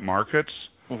 4 type markets,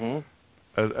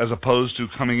 as opposed to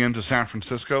coming into San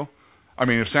Francisco.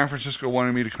 If San Francisco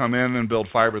wanted me to come in and build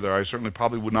fiber there, I certainly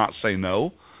probably would not say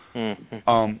no.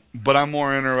 But I'm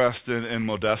more interested in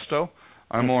Modesto.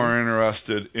 I'm more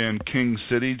interested in King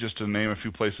City, just to name a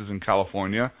few places in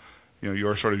California.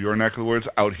 Your neck of the woods.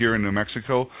 Out here in New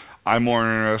Mexico, I'm more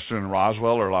interested in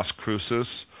Roswell or Las Cruces,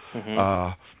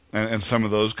 and some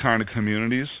of those kind of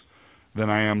communities than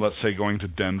I am, let's say, going to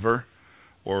Denver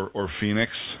or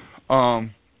Phoenix. The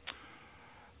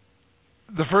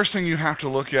first thing you have to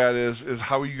look at is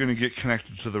how are you going to get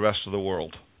connected to the rest of the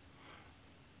world?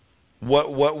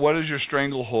 What is your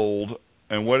stranglehold,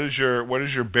 and what is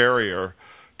your barrier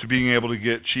to being able to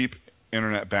get cheap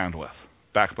internet bandwidth,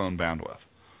 backbone bandwidth?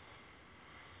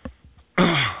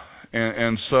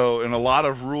 And so in a lot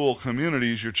of rural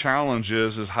communities, your challenge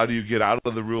is how do you get out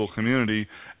of the rural community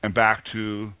and back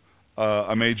to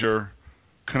a major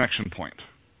connection point?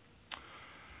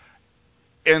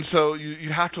 And so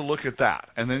you have to look at that,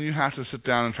 and then you have to sit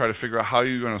down and try to figure out how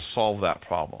you're going to solve that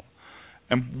problem.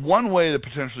 And one way to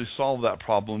potentially solve that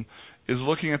problem is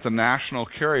looking at the national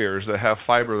carriers that have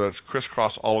fiber that's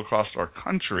crisscrossed all across our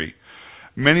country.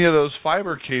 Many of those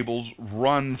fiber cables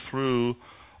run through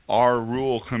our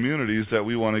rural communities that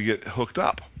we want to get hooked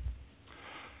up.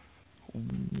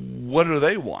 What do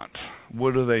they want?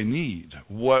 What do they need?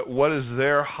 What is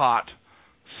their hot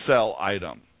sell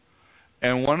item?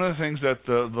 And one of the things that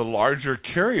the larger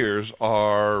carriers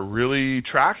are really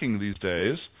tracking these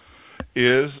days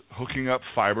is hooking up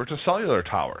fiber to cellular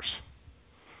towers.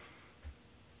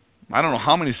 I don't know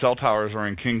how many cell towers are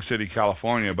in King City,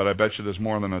 California, but I bet you there's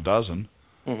more than a dozen.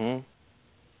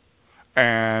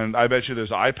 And I bet you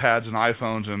there's iPads and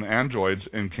iPhones and Androids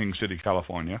in King City,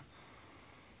 California.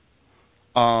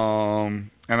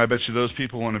 And I bet you those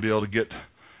people want to be able to get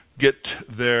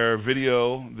their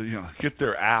video, get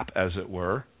their app, as it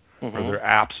were, or their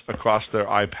apps across their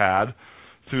iPad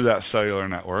through that cellular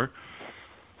network.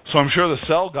 So I'm sure the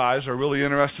cell guys are really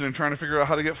interested in trying to figure out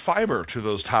how to get fiber to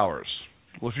those towers.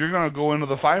 Well, if you're going to go into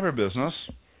the fiber business,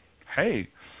 hey,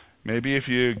 maybe if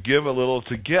you give a little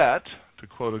to get, to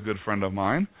quote a good friend of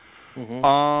mine, you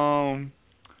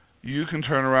can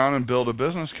turn around and build a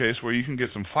business case where you can get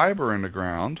some fiber in the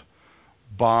ground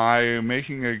by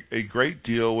making a great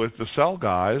deal with the cell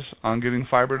guys on getting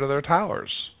fiber to their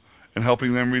towers and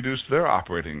helping them reduce their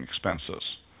operating expenses.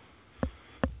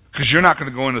 Because you're not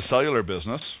going to go into cellular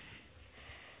business.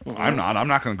 I'm not. I'm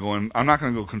not going to go in. I'm not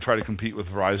going to go try to compete with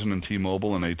Verizon and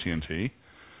T-Mobile and AT&T.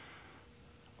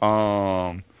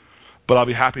 But I'll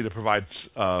be happy to provide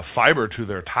fiber to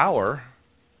their tower.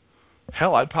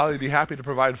 Hell, I'd probably be happy to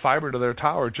provide fiber to their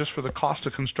tower just for the cost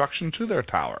of construction to their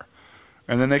tower.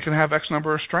 And then they can have X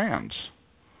number of strands.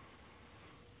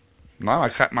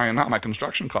 Not my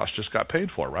construction cost just got paid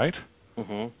for, right?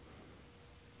 And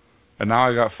now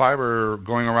I got fiber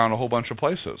going around a whole bunch of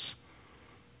places.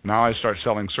 Now I start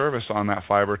selling service on that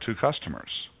fiber to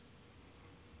customers.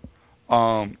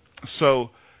 So,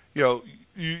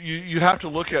 you have to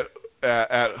look at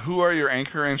who are your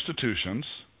anchor institutions,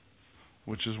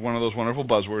 which is one of those wonderful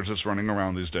buzzwords that's running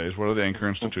around these days. What are the anchor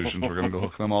institutions? We're going to go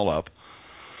hook them all up.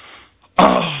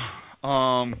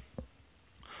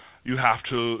 You have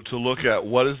to look at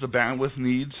what is the bandwidth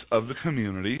needs of the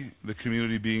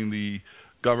community being the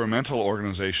governmental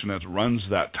organization that runs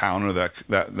that town or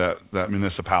that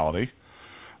municipality.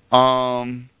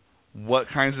 What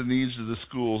kinds of needs do the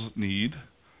schools need?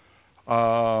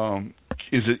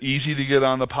 Is it easy to get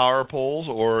on the power poles,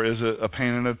 or is it a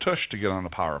pain in the tush to get on the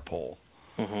power pole?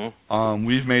 Mm-hmm.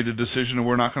 We've made a decision that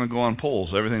we're not going to go on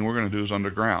poles. Everything we're going to do is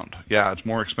underground. Yeah, it's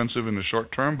more expensive in the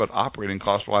short term, but operating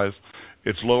cost-wise,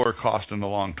 it's lower cost in the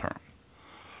long term.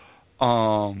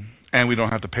 And we don't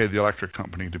have to pay the electric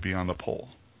company to be on the pole.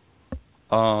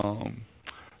 And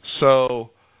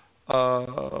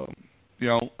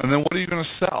then what are you going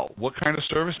to sell? What kind of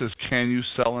services can you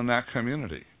sell in that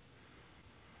community?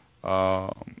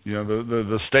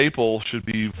 The staple should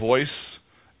be voice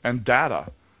and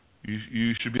data.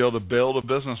 You should be able to build a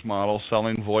business model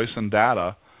selling voice and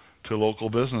data to local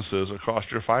businesses across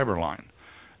your fiber line.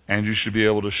 And you should be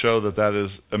able to show that is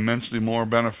immensely more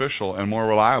beneficial and more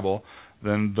reliable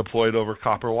than deployed over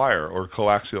copper wire or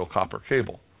coaxial copper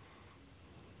cable.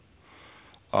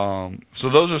 So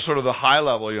those are sort of the high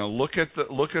level. Look at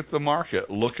the market.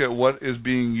 Look at what is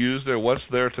being used there. What's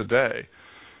there today?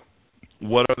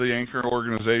 What are the anchor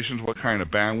organizations? What kind of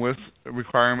bandwidth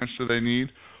requirements do they need?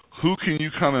 Who can you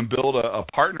come and build a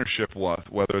partnership with,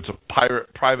 whether it's a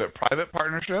private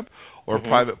partnership or mm-hmm.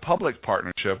 private-public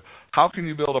partnership? How can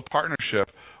you build a partnership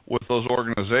with those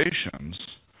organizations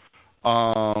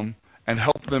and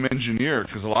help them engineer?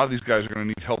 Because a lot of these guys are going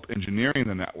to need help engineering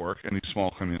the network in these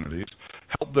small communities.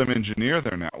 Help them engineer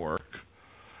their network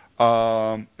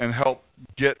and help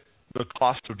get the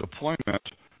cost of deployment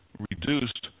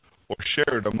reduced or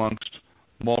shared amongst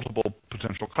multiple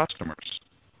potential customers.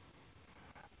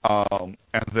 And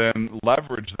then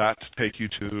leverage that to take you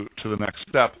to the next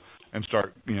step and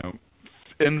start,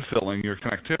 infilling your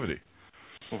connectivity.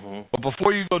 Mm-hmm. But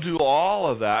before you go do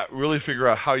all of that, really figure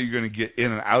out how you're going to get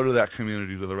in and out of that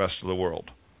community to the rest of the world.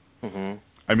 Mm-hmm.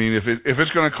 I mean, if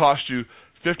it's going to cost you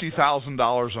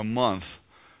 $50,000 a month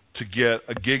to get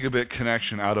a gigabit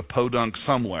connection out of Podunk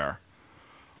somewhere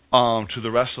to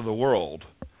the rest of the world,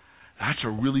 that's a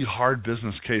really hard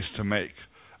business case to make,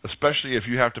 especially if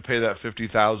you have to pay that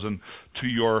 $50,000 to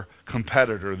your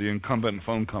competitor, the incumbent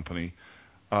phone company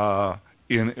or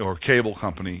cable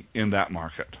company in that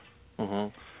market. Mm-hmm.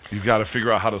 You've got to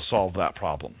figure out how to solve that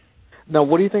problem. Now,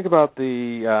 what do you think about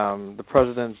the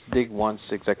president's Dig Once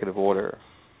executive order?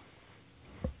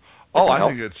 I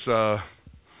think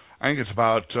it's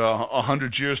about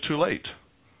 100 years too late.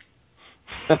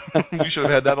 We should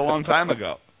have had that a long time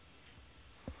ago.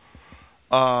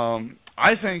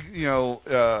 I think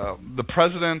the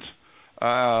president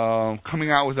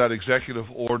coming out with that executive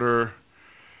order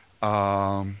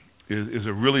is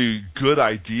a really good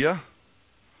idea.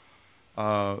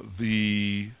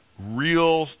 The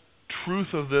real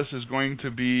truth of this is going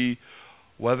to be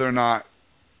whether or not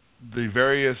the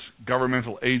various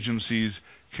governmental agencies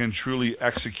can truly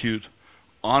execute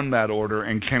on that order,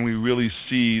 and can we really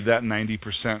see that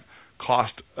 90%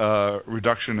 cost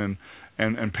reduction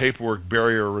and paperwork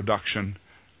barrier reduction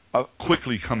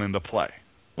quickly come into play.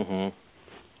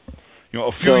 Mm-hmm.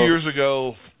 A few years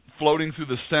ago, floating through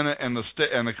the Senate and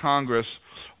the Congress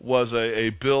was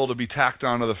a bill to be tacked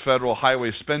onto the federal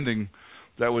highway spending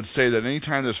that would say that any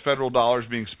time there's federal dollars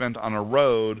being spent on a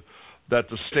road, that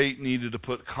the state needed to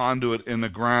put conduit in the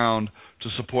ground to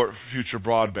support future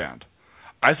broadband.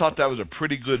 I thought that was a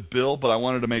pretty good bill, but I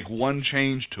wanted to make one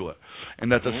change to it,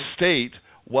 and that the state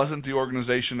wasn't the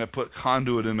organization that put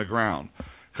conduit in the ground.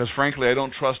 Because frankly, I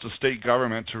don't trust the state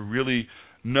government to really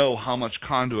know how much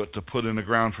conduit to put in the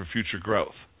ground for future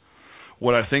growth.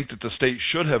 What I think that the state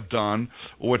should have done,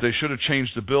 or what they should have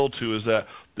changed the bill to, is that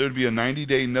there would be a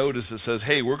 90-day notice that says,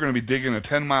 hey, we're going to be digging a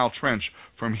 10-mile trench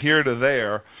from here to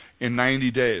there in 90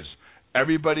 days.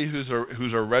 Everybody who's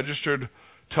a registered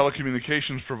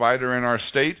telecommunications provider in our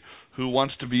state who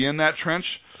wants to be in that trench,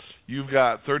 you've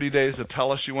got 30 days to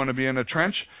tell us you want to be in a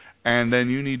trench, and then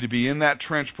you need to be in that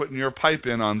trench putting your pipe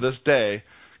in on this day,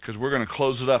 because we're going to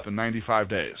close it up in 95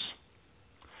 days.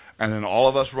 And then all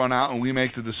of us run out and we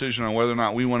make the decision on whether or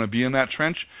not we want to be in that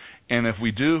trench, and if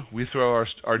we do, we throw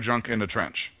our junk in the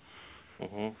trench.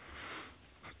 Mm-hmm.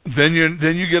 Then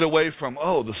you get away from,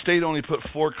 the state only put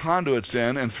 4 conduits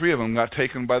in, and 3 of them got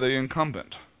taken by the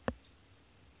incumbent.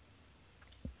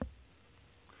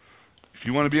 If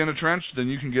you want to be in a trench, then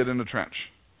you can get in the trench.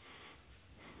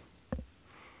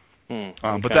 Okay.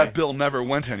 But that bill never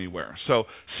went anywhere. So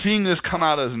seeing this come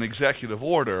out as an executive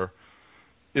order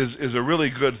is a really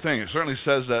good thing. It certainly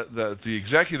says that the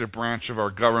executive branch of our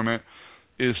government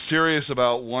is serious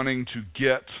about wanting to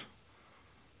get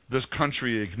this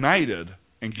country ignited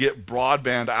and get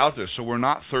broadband out there. So we're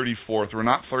not 34th, we're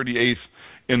not 38th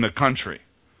in the country.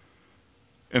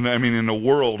 And I mean in the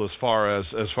world as far as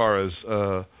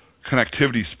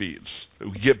connectivity speeds.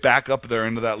 We get back up there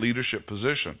into that leadership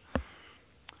position.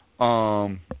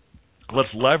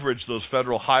 Let's leverage those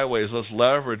federal highways. Let's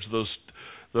leverage those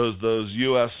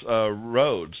U.S.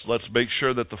 roads. Let's make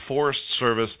sure that the Forest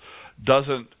Service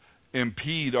doesn't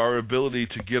impede our ability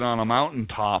to get on a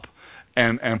mountaintop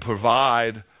and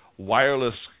provide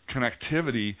wireless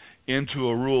connectivity into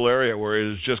a rural area where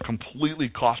it is just completely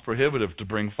cost prohibitive to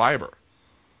bring fiber.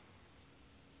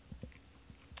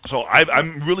 So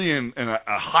I'm really in a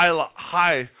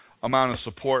high amount of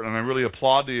support, and I really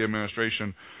applaud the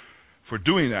administration for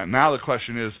doing that. Now the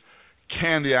question is,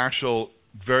 can the actual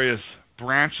various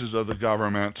branches of the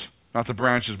government, not the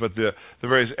branches, but the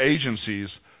various agencies,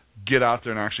 get out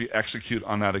there and actually execute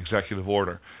on that executive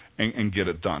order and get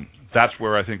it done? That's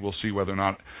where I think we'll see whether or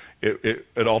not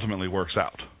it ultimately works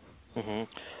out.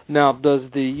 Mm-hmm. Now, does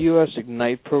the U.S.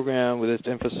 Ignite program, with its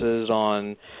emphasis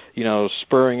on,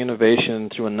 spurring innovation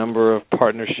through a number of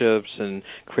partnerships and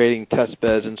creating test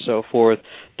beds and so forth,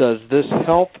 does this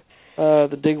help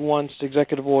the Dig Once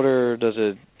executive order? Does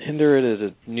it hinder it?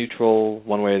 Is it neutral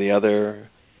one way or the other?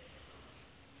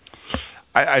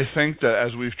 I think that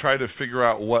as we've tried to figure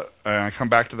out and I come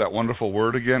back to that wonderful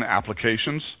word again,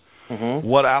 applications,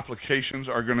 what applications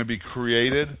are going to be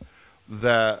created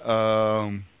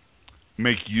that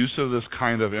make use of this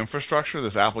kind of infrastructure,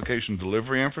 this application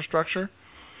delivery infrastructure,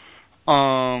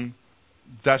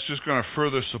 that's just going to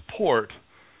further support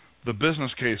the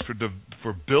business case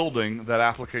for building that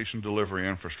application delivery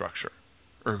infrastructure,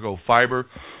 ergo fiber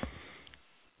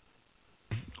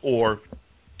or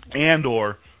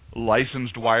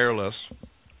licensed wireless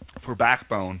for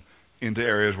backbone into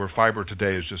areas where fiber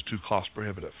today is just too cost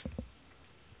prohibitive.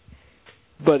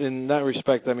 But in that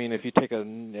respect, I mean, if you take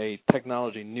a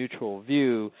technology-neutral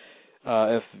view,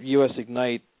 if U.S.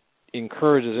 Ignite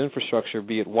encourages infrastructure,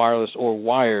 be it wireless or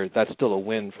wired, that's still a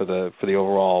win for the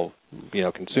overall,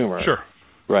 consumer. Sure.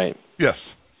 Right. Yes.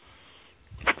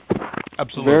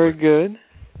 Absolutely. Very good.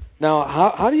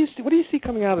 Now, what do you see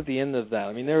coming out at the end of that?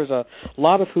 I mean, there was a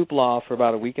lot of hoopla for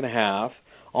about a week and a half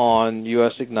on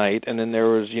U.S. Ignite, and then there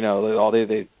was,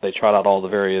 they trot out all the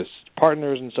various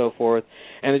partners and so forth,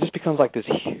 and it just becomes like this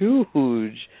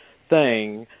huge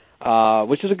thing,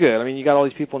 which is good. I mean, you got all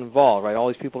these people involved, right? All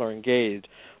these people are engaged.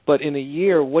 But in a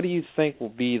year, what do you think will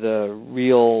be the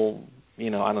real,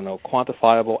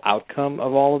 quantifiable outcome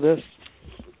of all of this?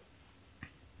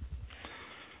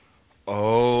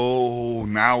 Oh,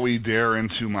 now we dare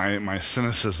into my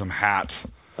cynicism hat.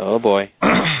 Oh, boy.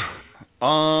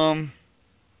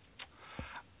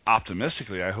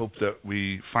 Optimistically, I hope that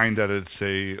we find that it's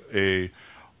a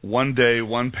one-day,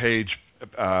 one-page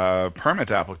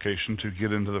permit application to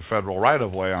get into the federal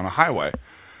right-of-way on a highway.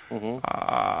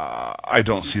 I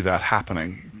don't see that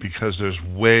happening because there's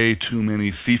way too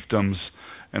many fiefdoms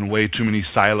and way too many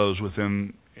silos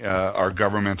within our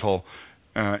governmental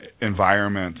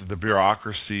environment. The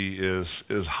bureaucracy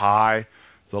is high.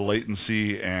 The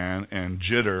latency and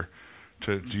jitter,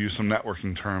 to use some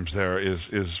networking terms there,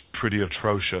 is pretty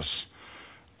atrocious.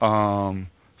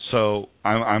 So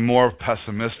I'm more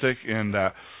pessimistic in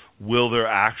that will there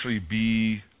actually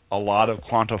be a lot of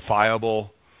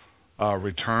quantifiable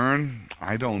return?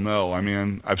 I don't know. I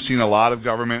mean, I've seen a lot of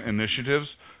government initiatives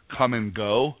come and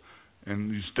go,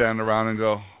 and you stand around and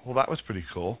go, well, that was pretty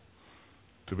cool.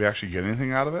 Did we actually get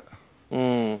anything out of it? I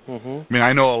mean,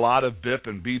 I know a lot of BIP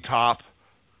and BTOP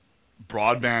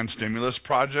broadband stimulus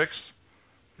projects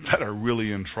that are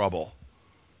really in trouble.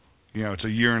 It's a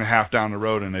year and a half down the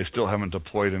road, and they still haven't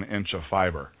deployed an inch of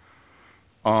fiber.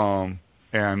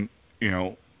 And,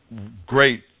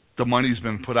 great, the money's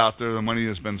been put out there, the money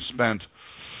has been spent.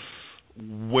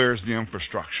 Where's the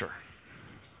infrastructure?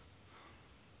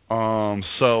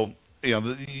 So,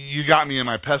 you got me in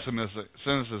my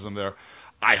cynicism there.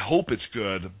 I hope it's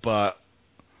good, but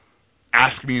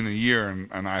ask me in a year,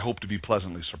 and I hope to be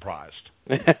pleasantly surprised.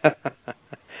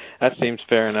 That seems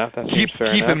fair enough.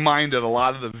 Keep in mind that a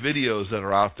lot of the videos that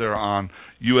are out there on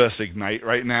U.S. Ignite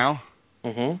right now,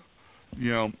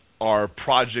 are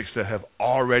projects that have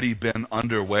already been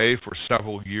underway for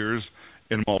several years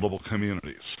in multiple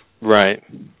communities. Right.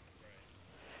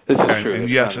 This is true. And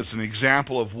yes, it's an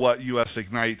example of what U.S.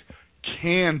 Ignite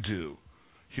can do.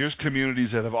 Here's communities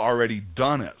that have already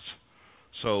done it.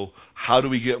 So how do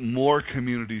we get more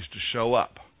communities to show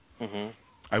up?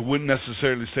 I wouldn't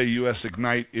necessarily say US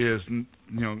Ignite is,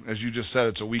 as you just said,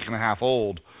 it's a week and a half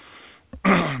old.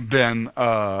 Then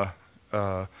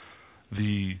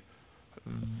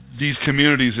these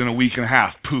communities in a week and a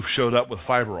half, poof, showed up with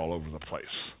fiber all over the place.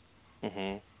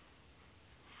 Mm-hmm.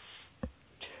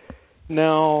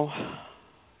 Now,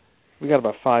 we got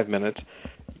about 5 minutes.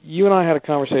 You and I had a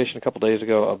conversation a couple days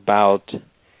ago about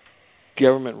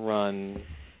government-run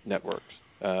networks.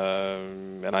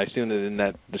 And I assume that in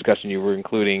that discussion you were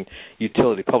including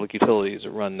public utilities that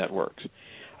run networks.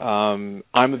 I'm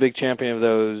a big champion of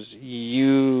those.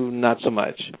 You not so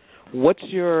much. What's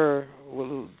your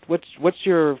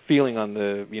feeling on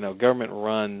the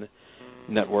government-run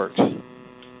networks?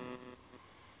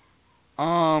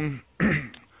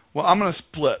 Well, I'm going to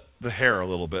split the hair a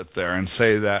little bit there and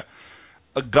say that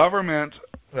a government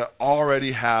that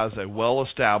already has a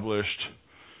well-established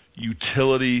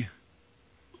utility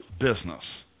business.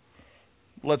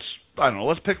 Let's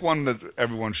pick one that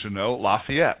everyone should know,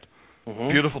 Lafayette.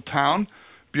 Mm-hmm. Beautiful town,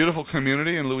 beautiful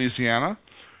community in Louisiana.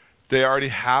 They already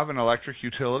have an electric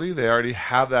utility. They already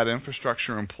have that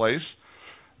infrastructure in place.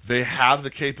 They have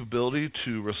the capability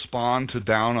to respond to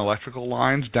down electrical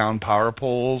lines, down power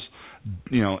poles,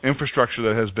 infrastructure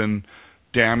that has been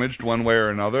damaged one way or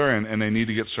another, and they need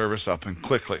to get service up and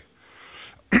quickly.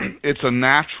 It's a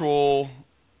natural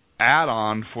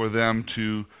add-on for them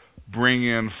to bring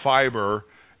in fiber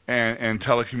and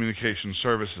telecommunication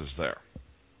services there.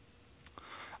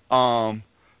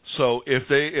 So if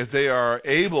they are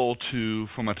able to,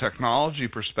 from a technology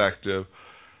perspective,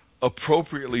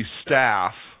 appropriately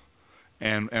staff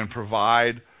and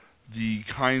provide the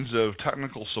kinds of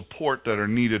technical support that are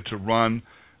needed to run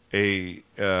an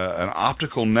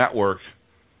optical network,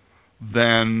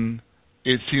 then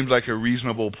it seems like a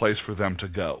reasonable place for them to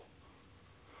go.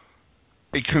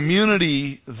 A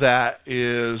community that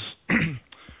is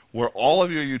where all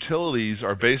of your utilities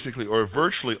are basically, or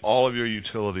virtually all of your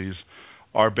utilities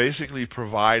are basically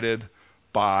provided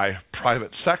by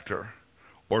private sector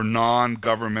or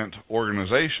non-government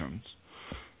organizations,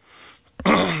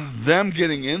 them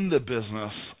getting in the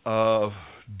business of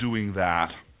doing that,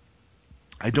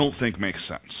 I don't think makes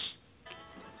sense.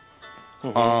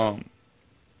 Mm-hmm.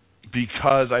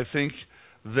 Because I think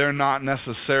they're not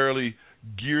necessarily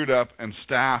geared up and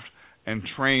staffed and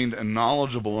trained and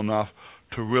knowledgeable enough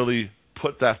to really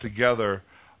put that together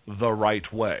the right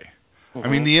way. Mm-hmm.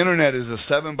 I mean, the Internet is a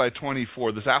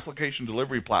 7x24. This application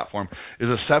delivery platform is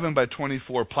a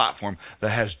 7x24 platform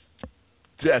that has,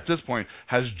 at this point,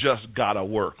 has just got to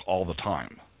work all the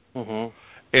time. Mm-hmm.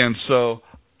 And so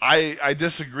I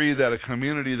disagree that a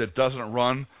community that doesn't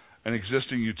run an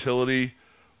existing utility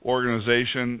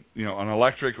organization, an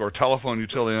electric or telephone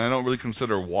utility, and I don't really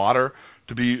consider water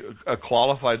to be a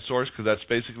qualified source because that's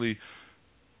basically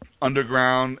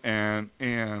underground and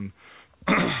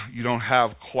you don't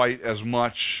have quite as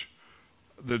much.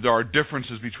 There are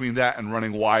differences between that and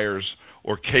running wires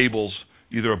or cables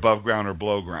either above ground or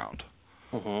below ground.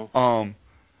 Mm-hmm.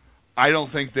 I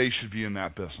don't think they should be in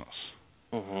that business.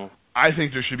 Mm-hmm. I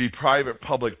think there should be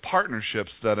private-public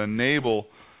partnerships that enable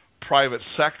private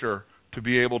sector to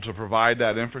be able to provide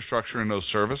that infrastructure and those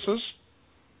services.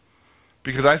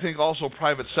 Because I think also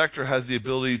private sector has the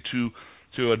ability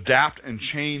to adapt and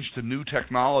change to new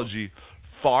technology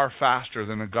far faster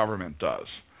than the government does.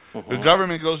 Mm-hmm. The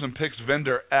government goes and picks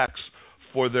vendor X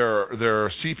for their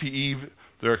CPE,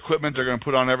 their equipment they're going to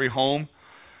put on every home.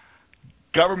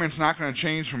 Government's not going to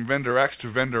change from vendor X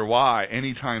to vendor Y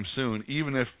anytime soon,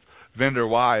 even if vendor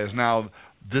Y is now,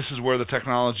 this is where the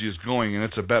technology is going and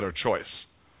it's a better choice.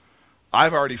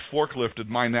 I've already forklifted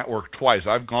my network twice.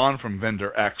 I've gone from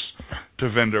vendor X to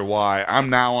vendor Y. I'm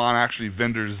now on actually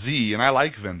vendor Z, and I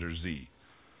like vendor Z.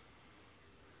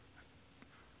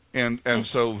 And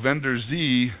so vendor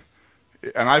Z,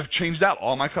 and I've changed out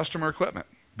all my customer equipment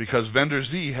because vendor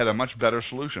Z had a much better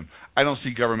solution. I don't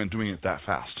see government doing it that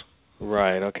fast.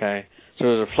 Right, okay. So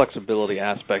there's a flexibility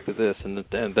aspect of this, and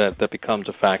that becomes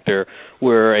a factor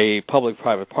where a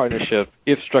public-private partnership,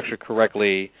 if structured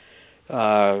correctly,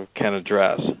 can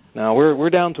address. Now, we're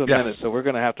down to a minute, so we're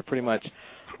going to have to pretty much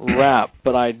wrap,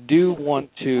 but I do want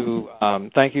to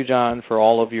thank you, John, for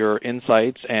all of your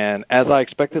insights, and as I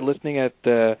expected listening at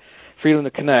Freedom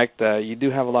to Connect, you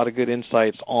do have a lot of good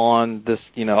insights on this,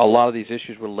 a lot of these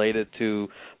issues related to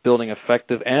building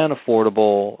effective and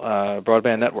affordable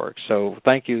broadband networks. So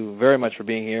thank you very much for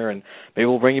being here, and maybe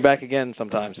we'll bring you back again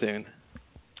sometime soon.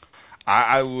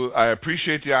 I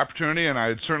appreciate the opportunity, and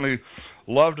I'd certainly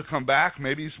love to come back.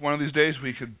 Maybe one of these days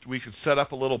we could set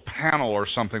up a little panel or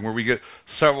something where we get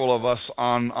several of us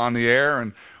on the air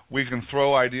and we can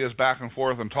throw ideas back and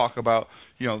forth and talk about,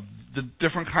 the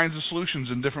different kinds of solutions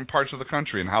in different parts of the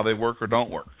country and how they work or don't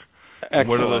work. Excellent.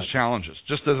 What are those challenges?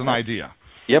 Just as an idea.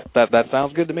 Yep, that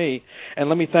sounds good to me. And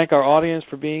let me thank our audience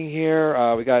for being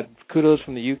here. We got kudos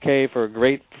from the UK for a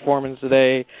great performance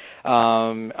today.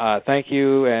 Thank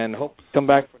you, and hope to come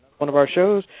back for one of our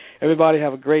shows. Everybody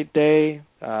have a great day.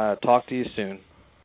 Talk to you soon.